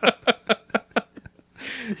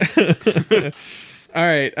 All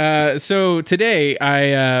right. So today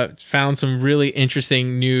I found some really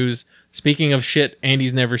interesting news. Speaking of shit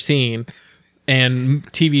Andy's never seen, and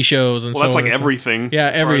TV shows and Well, so that's on like and so- everything. Yeah,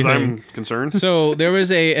 as far as everything. I'm concerned. So there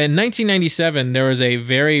was in 1997, there was a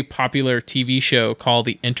very popular TV show called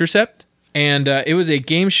The Intercept. And it was a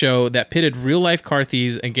game show that pitted real life car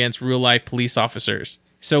thieves against real life police officers.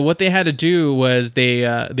 So what they had to do was they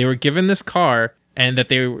were given this car and that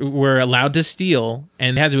they were allowed to steal,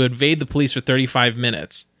 and they had to evade the police for 35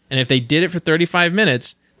 minutes. And if they did it for 35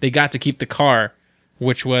 minutes, they got to keep the car,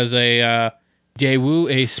 which was a Daewoo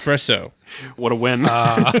Espresso. What a win.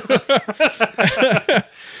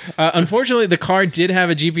 Unfortunately, the car did have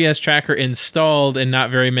a GPS tracker installed, and not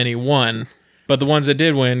very many won. But the ones that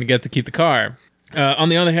did win get to keep the car. On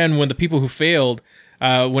the other hand, when the people who failed,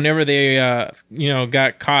 whenever they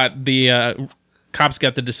got caught, the cops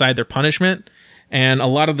got to decide their punishment. And a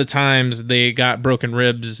lot of the times they got broken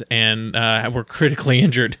ribs and were critically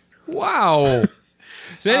injured. Wow.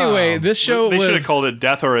 So anyway, this show They should was have called it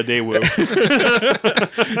Death or a Daewoo.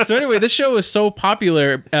 so anyway, this show was so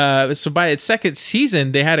popular. So by its second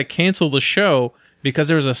season, they had to cancel the show because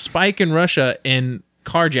there was a spike in Russia in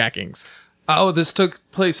carjackings. Oh, this took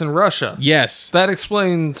place in Russia. Yes. That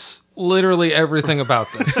explains literally everything about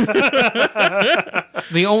this.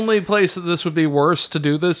 The only place that this would be worse to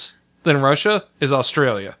do this than Russia is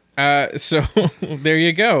Australia. So there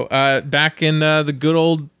you go. Back in the good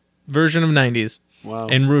old version of 90s Wow.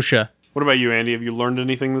 in Russia. What about you, Andy? Have you learned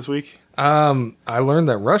anything this week? I learned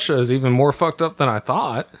that Russia is even more fucked up than I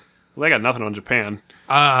thought. Well, they got nothing on Japan.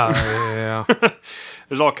 Yeah.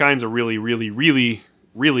 There's all kinds of really, really, really,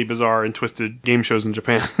 really bizarre and twisted game shows in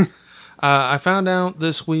Japan. I found out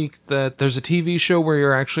this week that there's a TV show where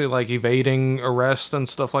you're actually like evading arrest and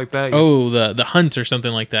stuff like that. Oh, the Hunt or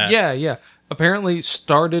something like that. Yeah. Apparently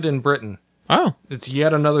started in Britain. Oh, It's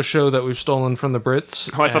yet another show that we've stolen from the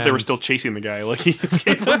Brits. Oh, I thought they were and- still chasing the guy. Like he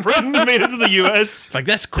escaped from Britain and made it to the U.S. like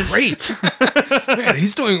that's great. Man,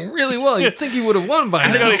 he's doing really well. You'd think he would have won by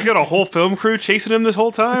now. He's got a whole film crew chasing him this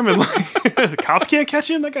whole time, and like, the cops can't catch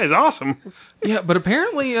him. That guy's awesome. Yeah, but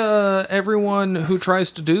apparently everyone who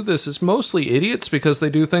tries to do this is mostly idiots because they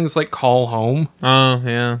do things like call home. Oh,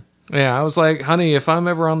 yeah. Yeah, I was like, honey, if I'm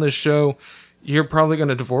ever on this show, you're probably going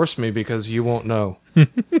to divorce me because you won't know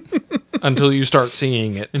until you start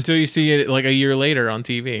seeing it. Until you see it like a year later on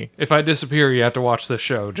TV. If I disappear, you have to watch this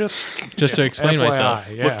show. Just Just to explain FYI, myself.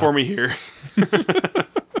 Yeah. Look for me here.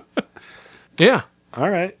 Yeah. All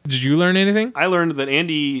right. Did you learn anything? I learned that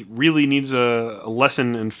Andy really needs a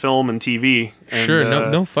lesson in film and TV. And, Sure,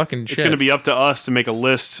 no fucking It's shit. going to be up to us to make a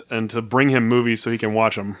list and to bring him movies so he can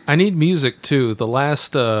watch them. I need music too. The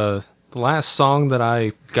last song that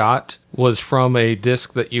I got was from a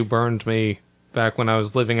disc that you burned me back when I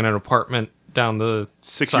was living in an apartment down the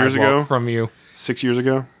 6 years sidewalk ago? from you. 6 years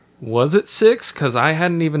ago? Was it 6? Because I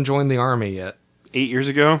hadn't even joined the army yet. 8 years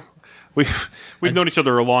ago? We've known each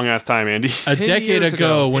other a long ass time, Andy. a 10 decade years ago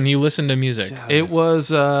ago. when you listened to music. It was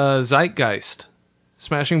Zeitgeist,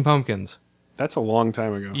 Smashing Pumpkins. That's a long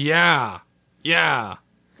time ago. Yeah.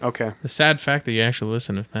 Okay. The sad fact that you actually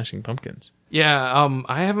listen to Smashing Pumpkins. Yeah,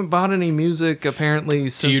 I haven't bought any music apparently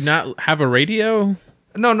since... Do you not have a radio?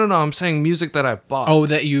 No, I'm saying music that I bought. Oh,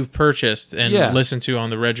 that you've purchased and Yeah. listened to on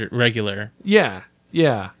the regular. Yeah.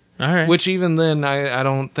 All right. Which even then, I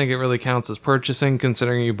don't think it really counts as purchasing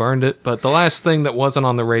considering you burned it. But the last thing that wasn't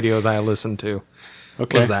on the radio that I listened to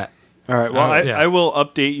Okay. was that. All right. Well, yeah. I will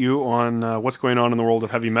update you on what's going on in the world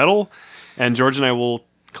of heavy metal, and George and I will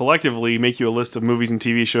collectively make you a list of movies and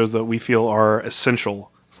TV shows that we feel are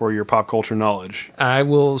essential for your pop culture knowledge. I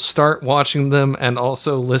will start watching them and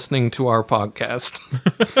also listening to our podcast.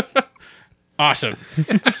 awesome.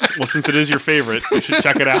 Well, since it is your favorite, you should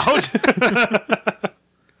check it out.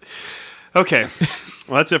 Okay.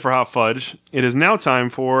 Well, that's it for Hot Fudge. It is now time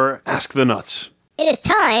for Ask the Nuts. It is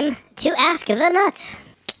time to ask the nuts.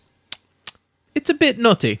 It's a bit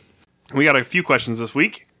nutty. We got a few questions this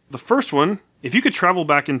week. The first one, if you could travel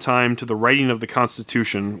back in time to the writing of the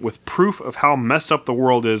Constitution with proof of how messed up the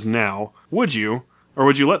world is now, would you? Or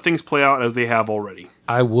would you let things play out as they have already?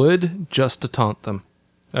 I would just to taunt them.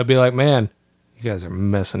 I'd be like, man, you guys are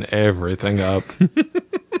messing everything up.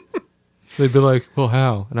 They'd be like, well,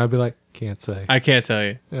 how? And I'd be like, can't say. I can't tell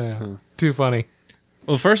you. Yeah, too funny.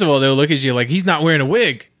 Well, first of all, they'll look at you like, he's not wearing a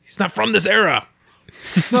wig. He's not from this era.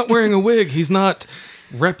 He's not wearing a wig. He's not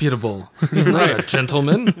reputable. He's not a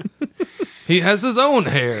gentleman. He has his own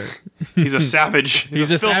hair. He's a savage.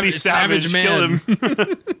 He's a filthy savage Kill man.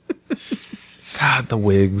 him. God, the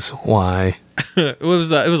wigs. Why? It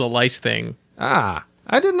was a lice thing. Ah,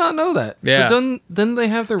 I did not know that. Yeah. But didn't they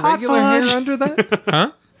have their regular hair fudge. under that?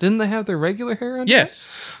 Huh? Didn't they have their regular hair under Yes.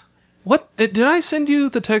 that? What? Did I send you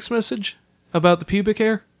the text message about the pubic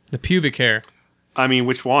hair? The pubic hair. I mean,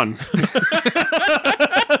 which one?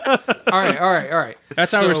 All right.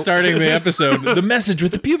 That's how we're starting the episode. The message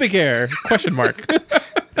with the pubic hair? Question mark.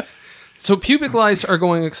 So pubic lice are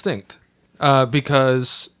going extinct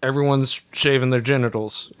because everyone's shaving their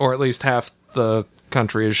genitals, or at least half the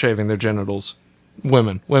country is shaving their genitals.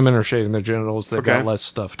 Women are shaving their genitals. They've got Okay. less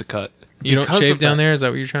stuff to cut. You don't Because shave of down that. there? Is that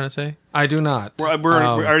what you're trying to say? I do not. We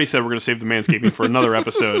already said we're going to save the manscaping for another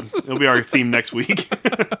episode. It'll be our theme next week.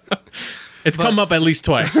 It's come up at least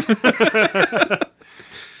twice.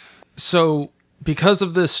 So, because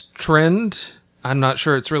of this trend, I'm not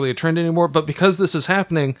sure it's really a trend anymore, but because this is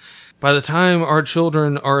happening, by the time our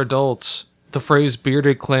children are adults, the phrase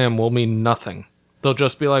bearded clam will mean nothing. They'll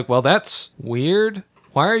just be like, well, that's weird.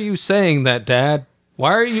 Why are you saying that, Dad?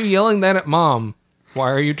 Why are you yelling that at Mom? Why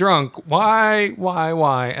are you drunk? Why?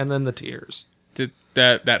 And then the tears. Did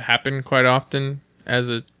that happen quite often as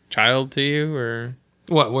a child to you, or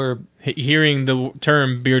What, we're... hearing the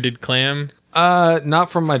term bearded clam? not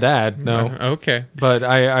from my dad, no. Okay. But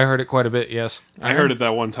I heard it quite a bit, yes. I heard it that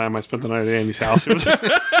one time. I spent the night at Andy's house. It was, it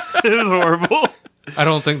was horrible. I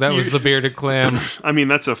don't think that was the bearded clam. I mean,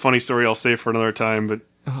 that's a funny story I'll save for another time, but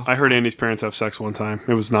I heard Andy's parents have sex one time.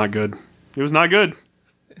 It was not good. It was not good.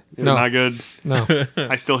 It No. was not good. No.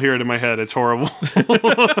 I still hear it in my head. It's horrible.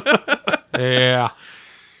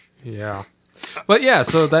 Yeah. But yeah,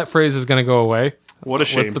 so that phrase is going to go away What a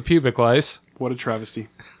shame. with the pubic lice. What a travesty.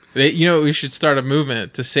 We should start a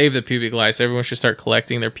movement to save the pubic lice. Everyone should start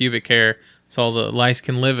collecting their pubic hair so all the lice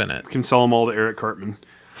can live in it. Can sell them all to Eric Cartman.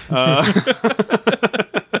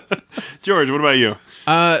 George, what about you?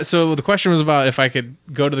 So the question was about if I could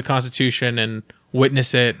go to the Constitution and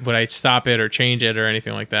witness it, would I stop it or change it or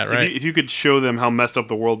anything like that, right? If you could show them how messed up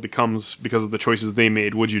the world becomes because of the choices they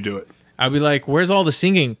made, would you do it? I'd be like, where's all the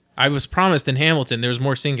singing? I was promised in Hamilton there was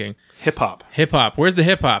more singing. Hip hop. Hip hop. Where's the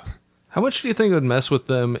hip hop? How much do you think it would mess with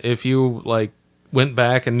them if you like went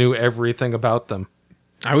back and knew everything about them?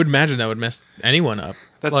 I would imagine that would mess anyone up.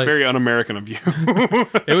 That's Like- very un-American of you.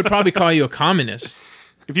 It would probably call you a communist.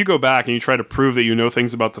 If you go back and you try to prove that you know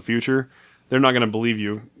things about the future, they're not going to believe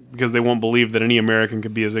you because they won't believe that any American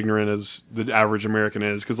could be as ignorant as the average American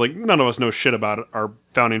is. Because like none of us know shit about our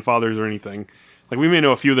founding fathers or anything. Like we may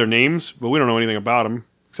know a few of their names, but we don't know anything about them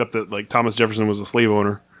except that like Thomas Jefferson was a slave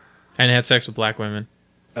owner. And had sex with black women.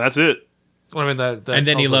 And that's it. I mean, that And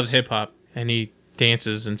then he tells loves us- hip hop. And he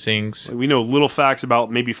dances and sings. We know little facts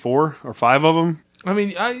about maybe 4 or 5 of them. I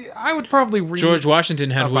mean, I would probably read George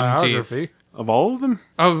Washington a had wooden teeth. biography Of all of them?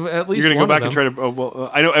 of at least You're going to one go back of and them. try to...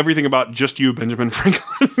 I know everything about just you, Benjamin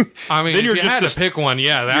Franklin. I mean, then if you're you just had a- to pick one,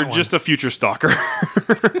 yeah, that You're one. just a future stalker.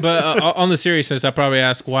 But on the seriousness, I'd probably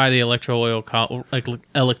ask why the electoral college.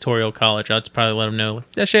 I'd probably let him know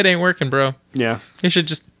that shit ain't working, bro. yeah. You should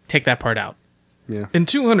just take that part out. In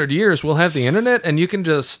 200 years, we'll have the internet, and you can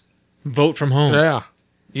just Vote from home. yeah,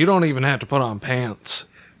 you don't even have to put on pants.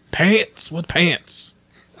 Pants with pants.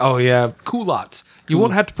 Oh yeah, culottes. You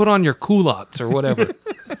won't have to put on your culottes or whatever.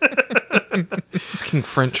 Fucking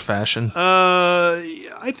French fashion.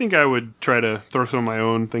 I think I would try to throw some of my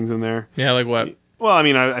own things in there. Yeah, like what? Well, I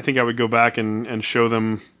mean, I think I would go back and show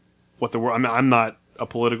them what the world... I mean, I'm not a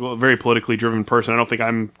very politically driven person. I don't think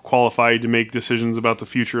I'm qualified to make decisions about the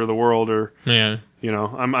future of the world or, Yeah. you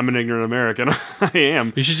know, I'm an ignorant American. I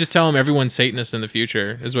am. You should just tell them everyone's Satanist in the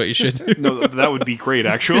future, is what you should. No, that would be great,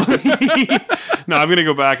 actually. No, I'm going to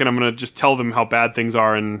go back and I'm going to just tell them how bad things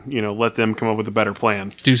are and, you know, let them come up with a better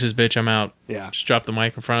plan. Deuces, bitch, I'm out. Yeah. Just drop the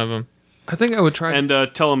mic in front of him. I think I would try. And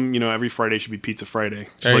tell them, you know, every Friday should be Pizza Friday.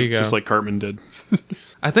 There you go. Just like Cartman did.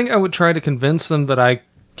 I think I would try to convince them that I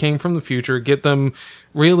came from the future, get them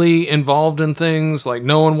really involved in things, like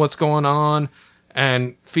knowing what's going on,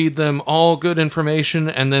 and feed them all good information,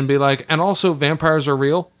 and then be like, and also vampires are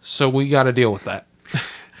real, so we got to deal with that.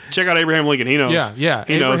 Check out Abraham Lincoln. He knows. Yeah.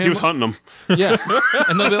 He knows. He Abraham- was hunting them. Yeah.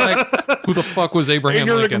 And they'll be like, who the fuck was Abraham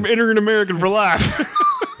Lincoln? Ignorant American for life.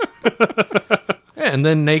 Yeah, and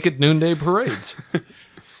then naked noonday parades.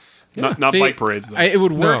 Not See, bike parades, though. It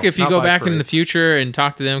would work No, if you not go bike back in the parades. future and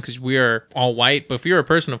talk to them because we are all white. But if you're a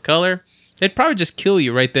person of color, they'd probably just kill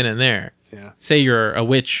you right then and there. Yeah. Say you're a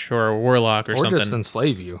witch or a warlock or Or something. just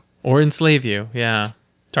enslave you. Or enslave you. Yeah.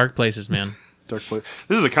 Dark places, man. Dark place.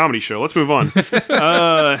 This is a comedy show. Let's move on.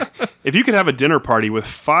 If you could have a dinner party with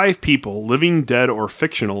 5 people, living, dead, or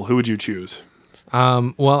fictional, who would you choose?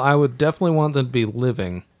 Well, I would definitely want them to be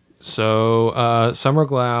living. So, Summer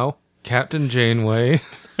Glau, Captain Janeway.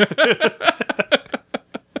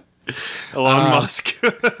 Elon Musk.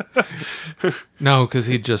 No, because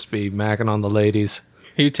he'd just be macking on the ladies.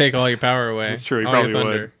 He'd take all your power away. That's true. He All your probably would.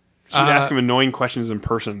 thunder. Should ask him annoying questions in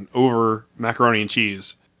person over macaroni and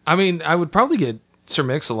cheese. I mean, I would probably get Sir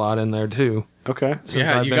Mix-a-Lot in there, too. Okay. Since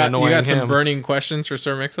Yeah, I've you been got annoying some him. burning questions for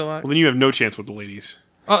Sir Mix-a-Lot? Well, then you have no chance with the ladies.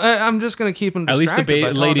 Oh, I'm just going to keep him At least the distracted by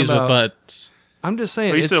talking ladies with about- butts. I'm just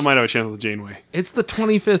saying, But you it's, still might have a chance with Janeway. it's the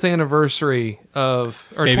 25th anniversary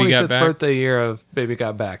of, or Baby Got 25th Back. birthday year of Baby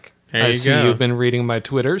Got Back. There I you see go. you've been reading my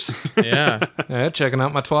Twitters. Yeah. Yeah, checking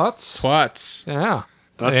out my twats. Twats. Yeah.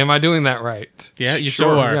 That's- Am I doing that right? Yeah, you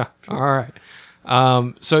Sure, so are. Yeah. All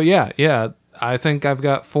right. So yeah. I think I've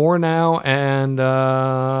got 4 now,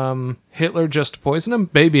 and Hitler just to poison him.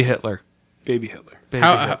 Baby Hitler. Baby Hitler. Baby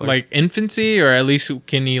How, Hitler. like infancy, or at least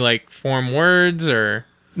can he like form words, or?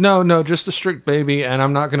 No, just a strict baby, and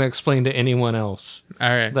I'm not going to explain to anyone else All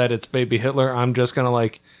right. that it's Baby Hitler. I'm just going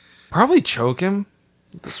to probably choke him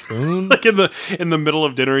with a spoon. Like in the middle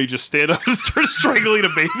of dinner, you just stand up and start strangling a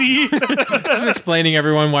baby. Just explaining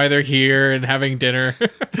everyone why they're here and having dinner,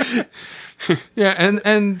 Yeah,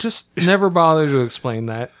 and just never bother to explain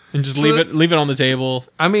that. and just So leave it on the table.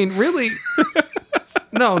 I mean, really?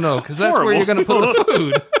 No, because that's where Horrible. you're going to put the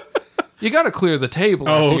food. You got to clear the table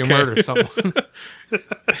after you okay. murder someone.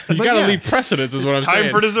 You got to yeah. leave precedence, is what I'm It's time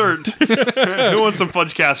saying. for dessert. Who wants some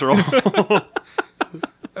fudge casserole?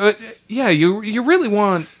 Yeah, you really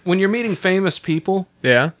want, when you're meeting famous people,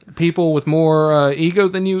 Yeah. people with more ego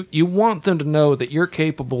than you want them to know that you're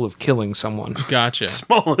capable of killing someone. Gotcha.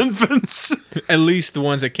 Small infants. At least the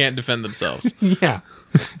ones that can't defend themselves. Yeah.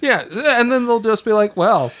 Yeah, and then they'll just be like,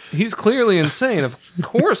 well, he's clearly insane. Of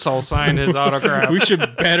course I'll sign his autograph. We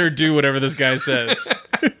should better do whatever this guy says.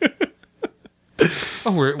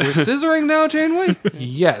 Oh, we're scissoring now, Janeway?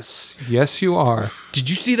 Yes, you are. Did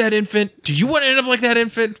you see that infant? Do you want to end up like that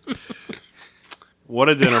infant? What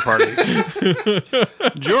a dinner party.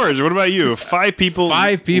 George, what about you? 5 people.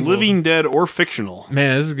 5 people. Living, dead, or fictional.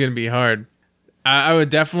 Man, this is going to be hard. I would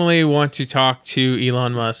definitely want to talk to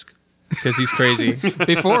Elon Musk because he's crazy.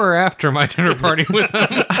 Before or after my dinner party with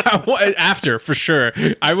him? After, for sure.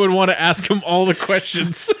 I would want to ask him all the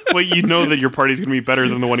questions. Well, you know that your party's going to be better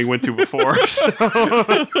than the one he went to before. So.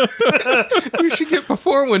 We should get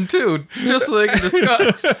before one too, just so they can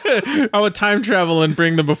discuss. I would time travel and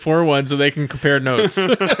bring the before one so they can compare notes.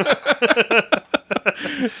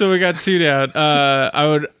 So we got 2 down. I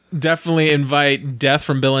would definitely invite Death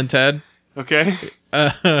from Bill and Ted. Okay.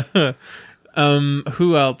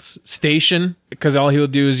 Who else? Station, because all he'll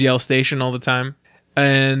do is yell station all the time.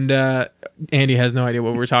 And Andy has no idea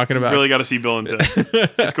what we're talking about. Really got to see Bill and Ted.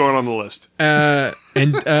 It's going on the list. And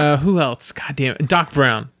who else? God damn it. Doc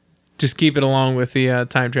Brown. Just keep it along with the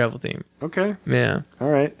time travel theme. Okay. Yeah. All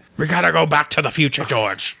right. We gotta go back to the future,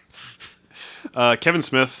 George. Kevin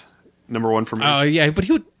Smith, number 1 for me. Oh, yeah, but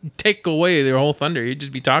he would take away their whole thunder. He'd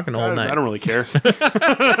just be talking all night. I don't really care.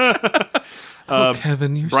 Oh,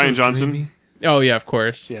 Kevin, you're Brian so Johnson. dreamy. Oh, yeah, of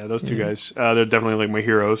course. Yeah, those 2 guys. They're definitely like my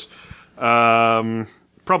heroes.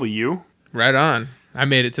 Probably you. Right on. I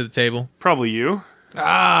made it to the table. Probably you.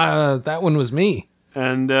 That one was me.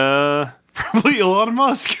 And probably Elon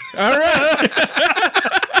Musk. All right.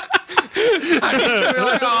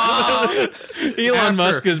 Elon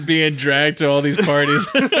Musk is being dragged to all these parties.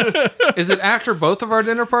 Is it after both of our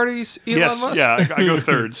dinner parties, Elon Yes. Musk? Yeah, I go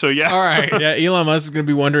third. So yeah. All right. Yeah, Elon Musk is going to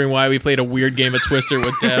be wondering why we played a weird game of Twister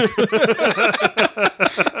with Death.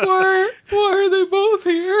 Why are they both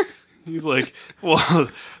here? He's like, well,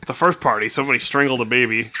 the first party, somebody strangled a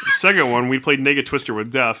baby. The second one, we played Naked Twister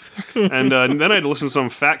with Death. And then I had to listen to some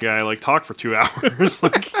fat guy like talk for 2 hours.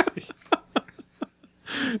 Like,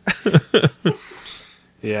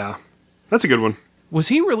 yeah, that's a good one. Was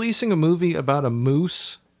he releasing a movie about a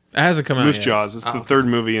moose? It hasn't come out Moose yet. Jaws is the 3rd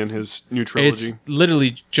movie in his new trilogy. It's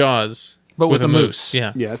literally Jaws, But with a moose.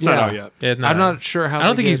 Yeah. Yeah, it's not Yeah. out yet. Yeah, I'm not sure how. I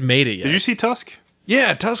don't they think he's did- made it yet. Did you see Tusk?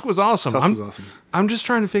 Yeah, Tusk was awesome. Tusk was awesome. I'm just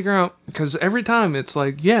trying to figure out, because every time it's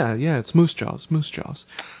like, yeah, it's Moose Jaws.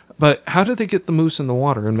 But how did they get the moose in the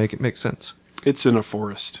water and make it make sense? It's in a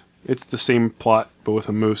forest. It's the same plot, but with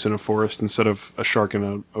a moose in a forest instead of a shark in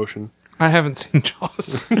an ocean. I haven't seen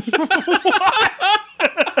Jaws.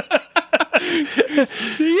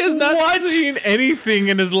 He has not seen anything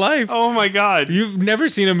in his life. Oh my god. You've never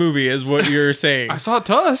seen a movie, is what you're saying. I saw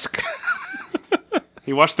Tusk.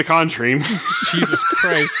 He watched The Conjuring. Jesus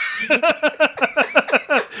Christ.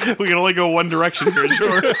 We can only go one direction here,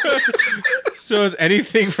 George. So is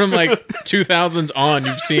anything from like 2000s on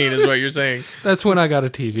you've seen is what you're saying? That's when I got a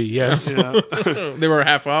TV. Yes, They were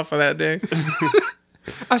half off of that day.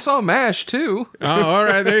 I saw MASH too. Oh, all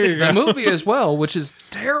right, there you The go. movie as well, which is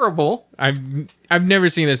terrible. I've never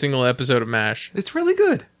seen a single episode of MASH. It's really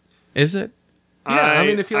good. Is it? Yeah, I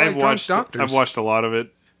mean, if you like I've drunk watched, doctors. I've watched a lot of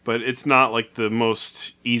it, but it's not like the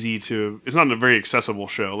most easy to. It's not a very accessible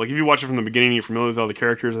show. Like if you watch it from the beginning, you're familiar with all the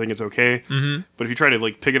characters. I think it's okay. Mm-hmm. But if you try to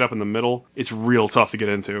like pick it up in the middle, it's real tough to get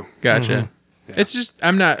into. Gotcha. It's just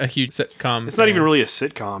I'm not a huge sitcom. It's not even really a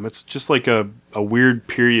sitcom. It's just like a weird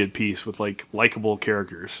period piece with like likable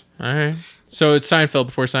characters. All right. So it's Seinfeld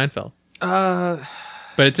before Seinfeld.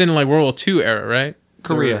 But it's in like World War II era, right?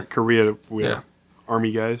 Korea. Korea, Yeah.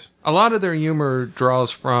 Army guys. A lot of their humor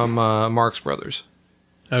draws from Marx Brothers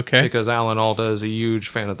Okay. because Alan Alda is a huge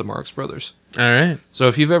fan of the Marx Brothers. All right. So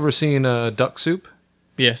if you've ever seen Duck Soup,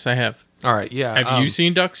 Yes, I have. all right, yeah. Have you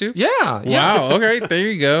seen Duck Soup? Yeah, yeah. Wow. Okay. There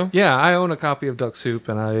you go. Yeah, I own a copy of Duck Soup,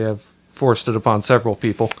 and I have forced it upon several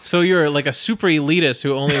people. So you're like a super elitist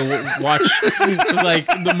who only watch like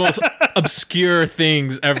the most obscure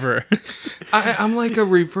things ever. I'm like a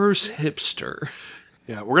reverse hipster.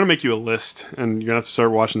 Yeah, we're gonna make you a list, and you're gonna have to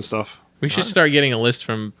start watching stuff. We should start getting a list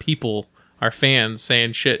from people, our fans,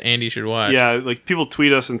 saying shit Andy should watch. Yeah, like people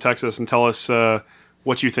tweet us and text us and tell us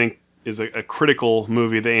what you think is a critical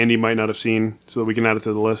movie that Andy might not have seen, so that we can add it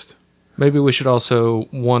to the list. Maybe we should also,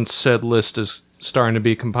 once said list is starting to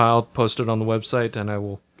be compiled, post it on the website, and I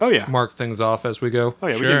will Oh yeah, mark things off as we go. oh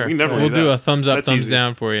yeah, Sure. we can definitely We'll do do that. a thumbs up, That's thumbs easy.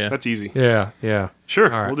 down for you. That's easy. Yeah, yeah.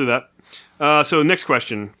 Sure, All right. we'll do that. So next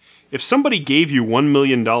question: if somebody gave you $1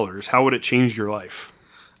 million, how would it change your life?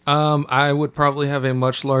 I would probably have a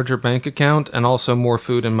much larger bank account and also more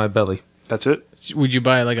food in my belly. That's it. Would you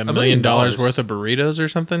buy like $1 million worth of burritos or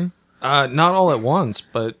something? Not all at once,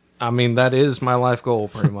 but I mean that is my life goal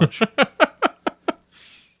pretty much.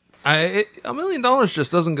 $1 million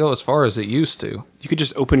just doesn't go as far as it used to. You could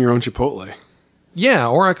just open your own Chipotle. Yeah,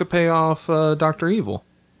 or I could pay off Dr. Evil.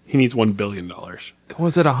 He needs $1 billion. I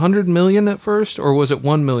Was it 100 million at first, or was it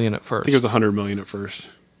 1 million at first? think it was $100 million at first.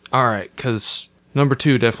 All right, because number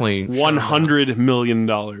 2 definitely. $100 million.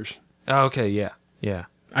 Okay, yeah.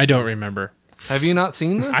 I don't remember. Have you not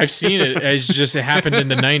seen this? I've seen it. It's just it happened in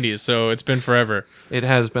the 90s, so it's been forever. It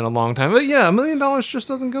has been a long time, but yeah, $1 million just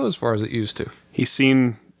doesn't go as far as it used to. He's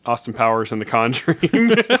seen Austin Powers and The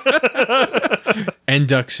Conjuring. And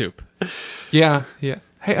Duck Soup. Yeah.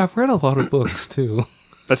 Hey, I've read a lot of books too.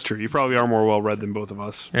 That's true. You probably are more well read than both of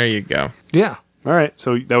us. There you go. Yeah. All right,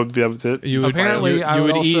 so that was it. You would Apparently, you, I you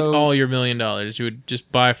would would eat also- all your $1 million. You would just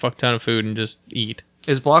buy a fuck ton of food and just eat.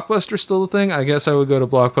 Is Blockbuster still a thing? I guess I would go to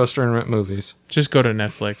Blockbuster and rent movies. Just go to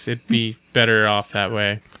Netflix. It'd be better off that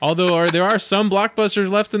way. Although there are some blockbusters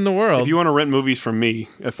left in the world. If you want to rent movies from me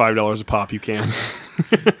at $5 a pop, you can.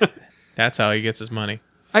 That's how he gets his money.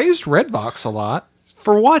 I used Redbox a lot.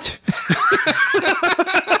 For what?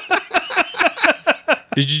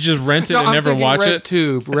 Did you just rent it and I'm never thinking watch it?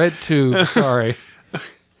 RedTube. Sorry.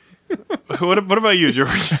 What about you, George?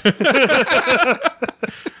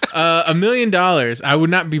 $1 million. I would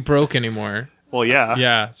not be broke anymore. Well, yeah.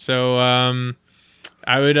 Yeah. So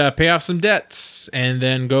I would pay off some debts and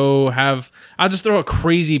then I'll just throw a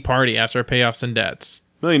crazy party after I pay off some debts.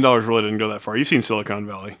 $1 million really didn't go that far. You've seen Silicon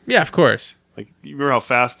Valley. Yeah, of course. Like, you remember how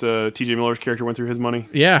fast T.J. Miller's character went through his money?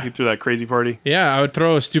 Yeah. He threw that crazy party. Yeah, I would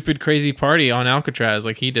throw a stupid crazy party on Alcatraz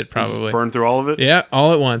like he did Just probably. burn through all of it? Yeah,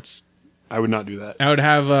 all at once. I would not do that. I would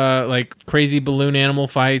have like crazy balloon animal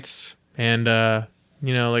fights and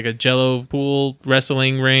like a jello pool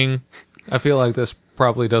wrestling ring. I feel like this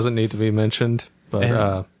probably doesn't need to be mentioned, but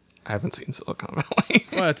Yeah. I haven't seen Silicon Valley.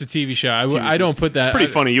 Well, it's a TV show. It's a TV I don't show. put that. It's pretty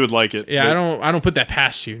funny. You would like it. Yeah, but- I don't put that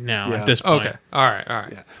past you now Yeah. at this point. Okay. All right.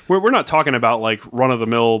 Yeah. We're not talking about like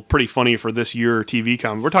run-of-the-mill, pretty funny for this year TV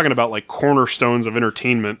comedy. We're talking about like cornerstones of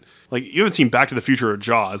entertainment. Like, you haven't seen Back to the Future or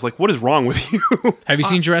Jaws. Like, what is wrong with you? Have you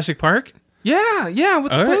seen Jurassic Park? Yeah,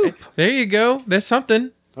 with the All right. poop. There you go. There's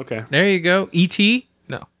something. Okay. There you go. E.T.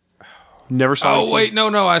 No. Never saw it. Oh, wait,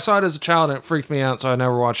 no. I saw it as a child and it freaked me out, so I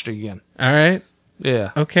never watched it again. All right.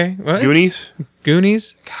 Yeah. Okay. Well, Goonies?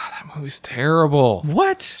 Goonies. That movie's terrible.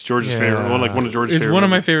 What? It's George's Yeah. favorite. One of George's It's favorite one of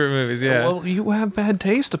my movies. favorite movies. Yeah. Well, you have bad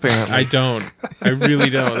taste, apparently. I don't. I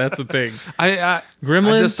really don't. That's the thing. I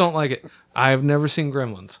Gremlins? I just don't like it. I've never seen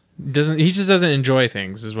Gremlins. He just doesn't enjoy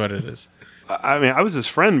things, is what it is. I mean, I was his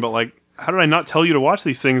friend, but like, how did I not tell you to watch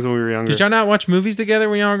these things when we were younger? Did y'all not watch movies together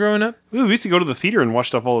when y'all were growing up? We used to go to the theater and watch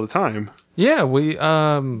stuff all the time. Yeah, we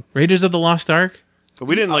Raiders of the Lost Ark? But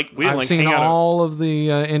we didn't I've like seen hang out. all of the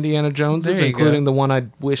Indiana Joneses, There you including go. the one I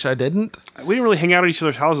wish I didn't. We didn't really hang out at each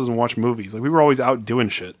other's houses and watch movies. Like we were always out doing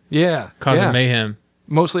shit. Yeah, Causing yeah. mayhem.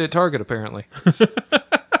 Mostly at Target, apparently.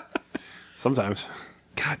 Sometimes.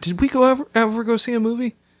 God, did we ever go see a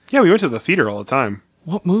movie? Yeah, we went to the theater all the time.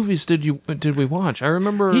 What movies did we watch? I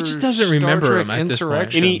remember. He just doesn't remember Star Trek them at this point.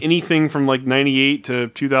 Insurrection. Anything from like 98 to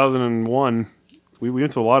 2001. We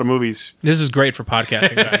went to a lot of movies. This is great for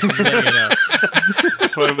podcasting, guys. Just letting you know.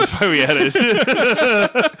 That's why we had it.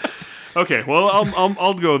 Okay, well,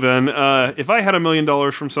 I'll go then. If I had $1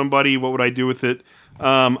 million from somebody, what would I do with it?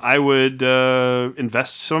 I would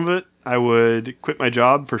invest some of it. I would quit my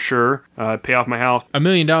job for sure. Pay off my house. $1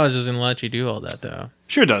 million doesn't let you do all that, though.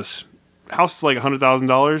 Sure does. House is like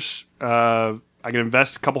 $100,000. I can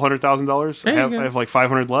invest a couple $100,000. There you go. I have like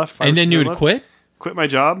 500 left. And then you would quit? Quit my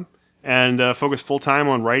job and focus full time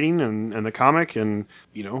on writing and the comic. And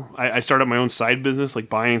I started my own side business, like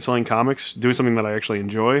buying and selling comics, doing something that I actually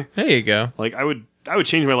enjoy. There you go. Like I would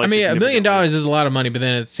change my life. I mean, $1 million significantly. is a lot of money, but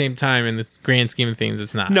then at the same time, in the grand scheme of things,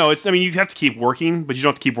 it's not. No, you have to keep working, but you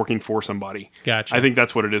don't have to keep working for somebody. Gotcha. I think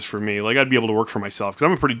that's what it is for me. Like, I'd be able to work for myself because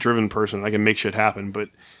I'm a pretty driven person. I can make shit happen, but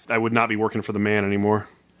I would not be working for the man anymore.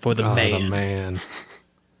 For the Oh, man. the man.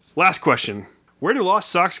 Last question. Where do lost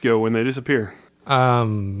socks go when they disappear?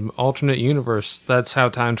 Alternate universe. That's how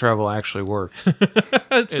time travel actually works.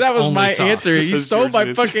 That was only my socks. answer. You That's stole my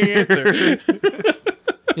George's fucking answer.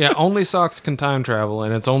 Yeah, only socks can time travel,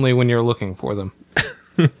 and it's only when you're looking for them.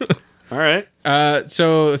 All right.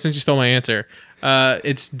 So, since you stole my answer,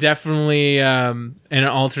 it's definitely an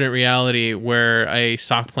alternate reality where a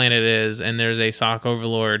sock planet is, and there's a sock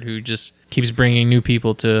overlord who just keeps bringing new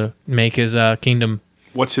people to make his kingdom.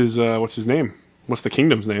 What's his name? What's the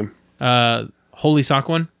kingdom's name? Holy Sock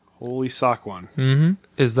One? Holy Sock One.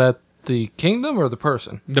 Is that the kingdom or the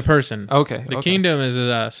person? The person. Okay. The okay. kingdom is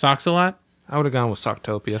Soxalot. I would have gone with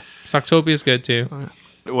Socktopia. Socktopia is good too.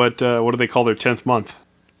 What do they call their 10th month?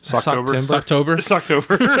 Socktober. Socktimber.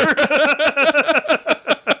 Socktober.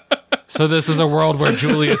 Socktober. So this is a world where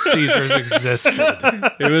Julius Caesars existed.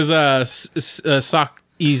 It was Sock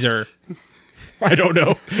Easer. I don't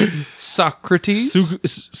know. Socrates?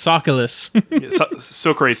 Socculus. Yeah,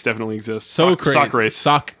 Socrates definitely exists. Socrates. Socrates.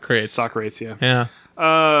 Socrates. Socrates, yeah. Yeah.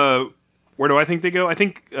 Where do I think they go? I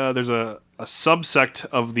think there's a subsect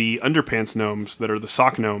of the underpants gnomes that are the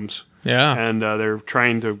sock gnomes, Yeah. and they're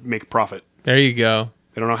trying to make profit. There you go.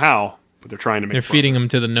 They don't know how, but they're trying to make They're profit. feeding them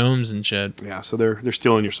to the gnomes and shit. Yeah, so they're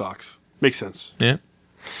stealing your socks. Makes sense. Yeah.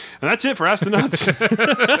 And that's it for Ask the Nuts.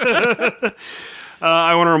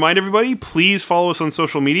 I want to remind everybody, please follow us on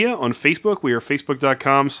social media. On Facebook, we are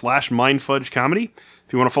facebook.com/mindfudgecomedy.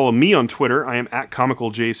 If you want to follow me on Twitter, I am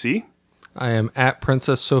 @comicaljc. I am at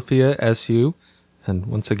Princess Sophia SU. And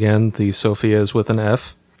once again, the Sophia is with an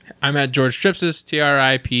F. I'm at George Tripsas,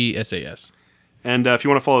 TRIPSAS. And if you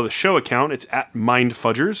want to follow the show account, it's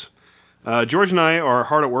 @mindfudgers. George and I are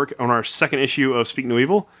hard at work on our second issue of Speak No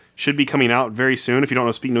Evil. Should be coming out very soon. If you don't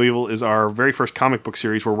know, Speak No Evil is our very first comic book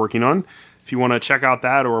series we're working on. If you want to check out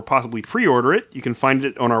that or possibly pre-order it, you can find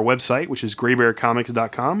it on our website, which is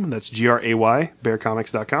graybearcomics.com. That's GRAY,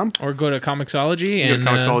 bearcomics.com. Or go to Comixology You go and to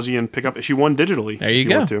Comixology and pick up issue 1 digitally. There you if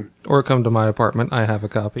go. Want to. Or come to my apartment. I have a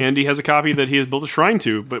copy. Andy has a copy that he has built a shrine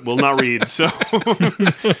to, but will not read. So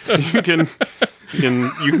you can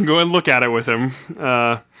go and look at it with him.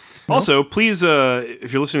 Also, please,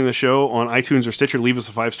 if you're listening to the show on iTunes or Stitcher, leave us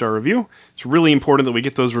a 5-star review. It's really important that we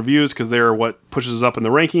get those reviews because they're what pushes us up in the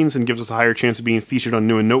rankings and gives us a higher chance of being featured on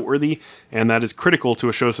New and Noteworthy, and that is critical to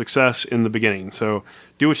a show's success in the beginning. So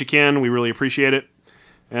do what you can. We really appreciate it.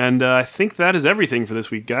 And I think that is everything for this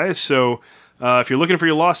week, guys. So if you're looking for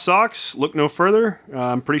your lost socks, look no further.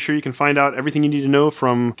 I'm pretty sure you can find out everything you need to know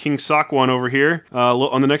from King Sock One over here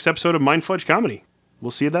on the next episode of Mind Fudge Comedy.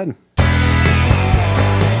 We'll see you then.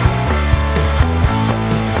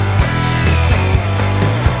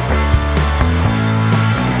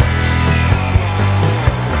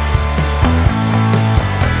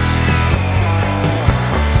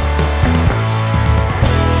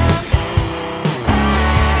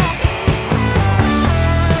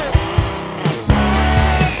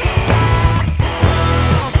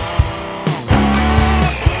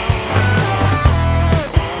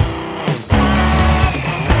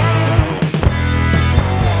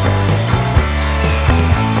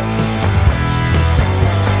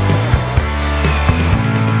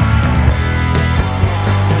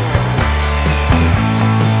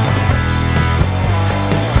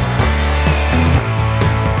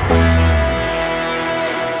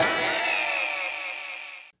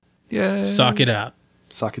 Yay. sock it out.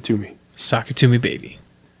 Sock it to me. Sock it to me, baby.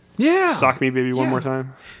 Yeah. Sock me, baby, one Yeah. more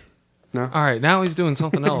time. All right, now he's doing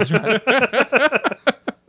something else, right?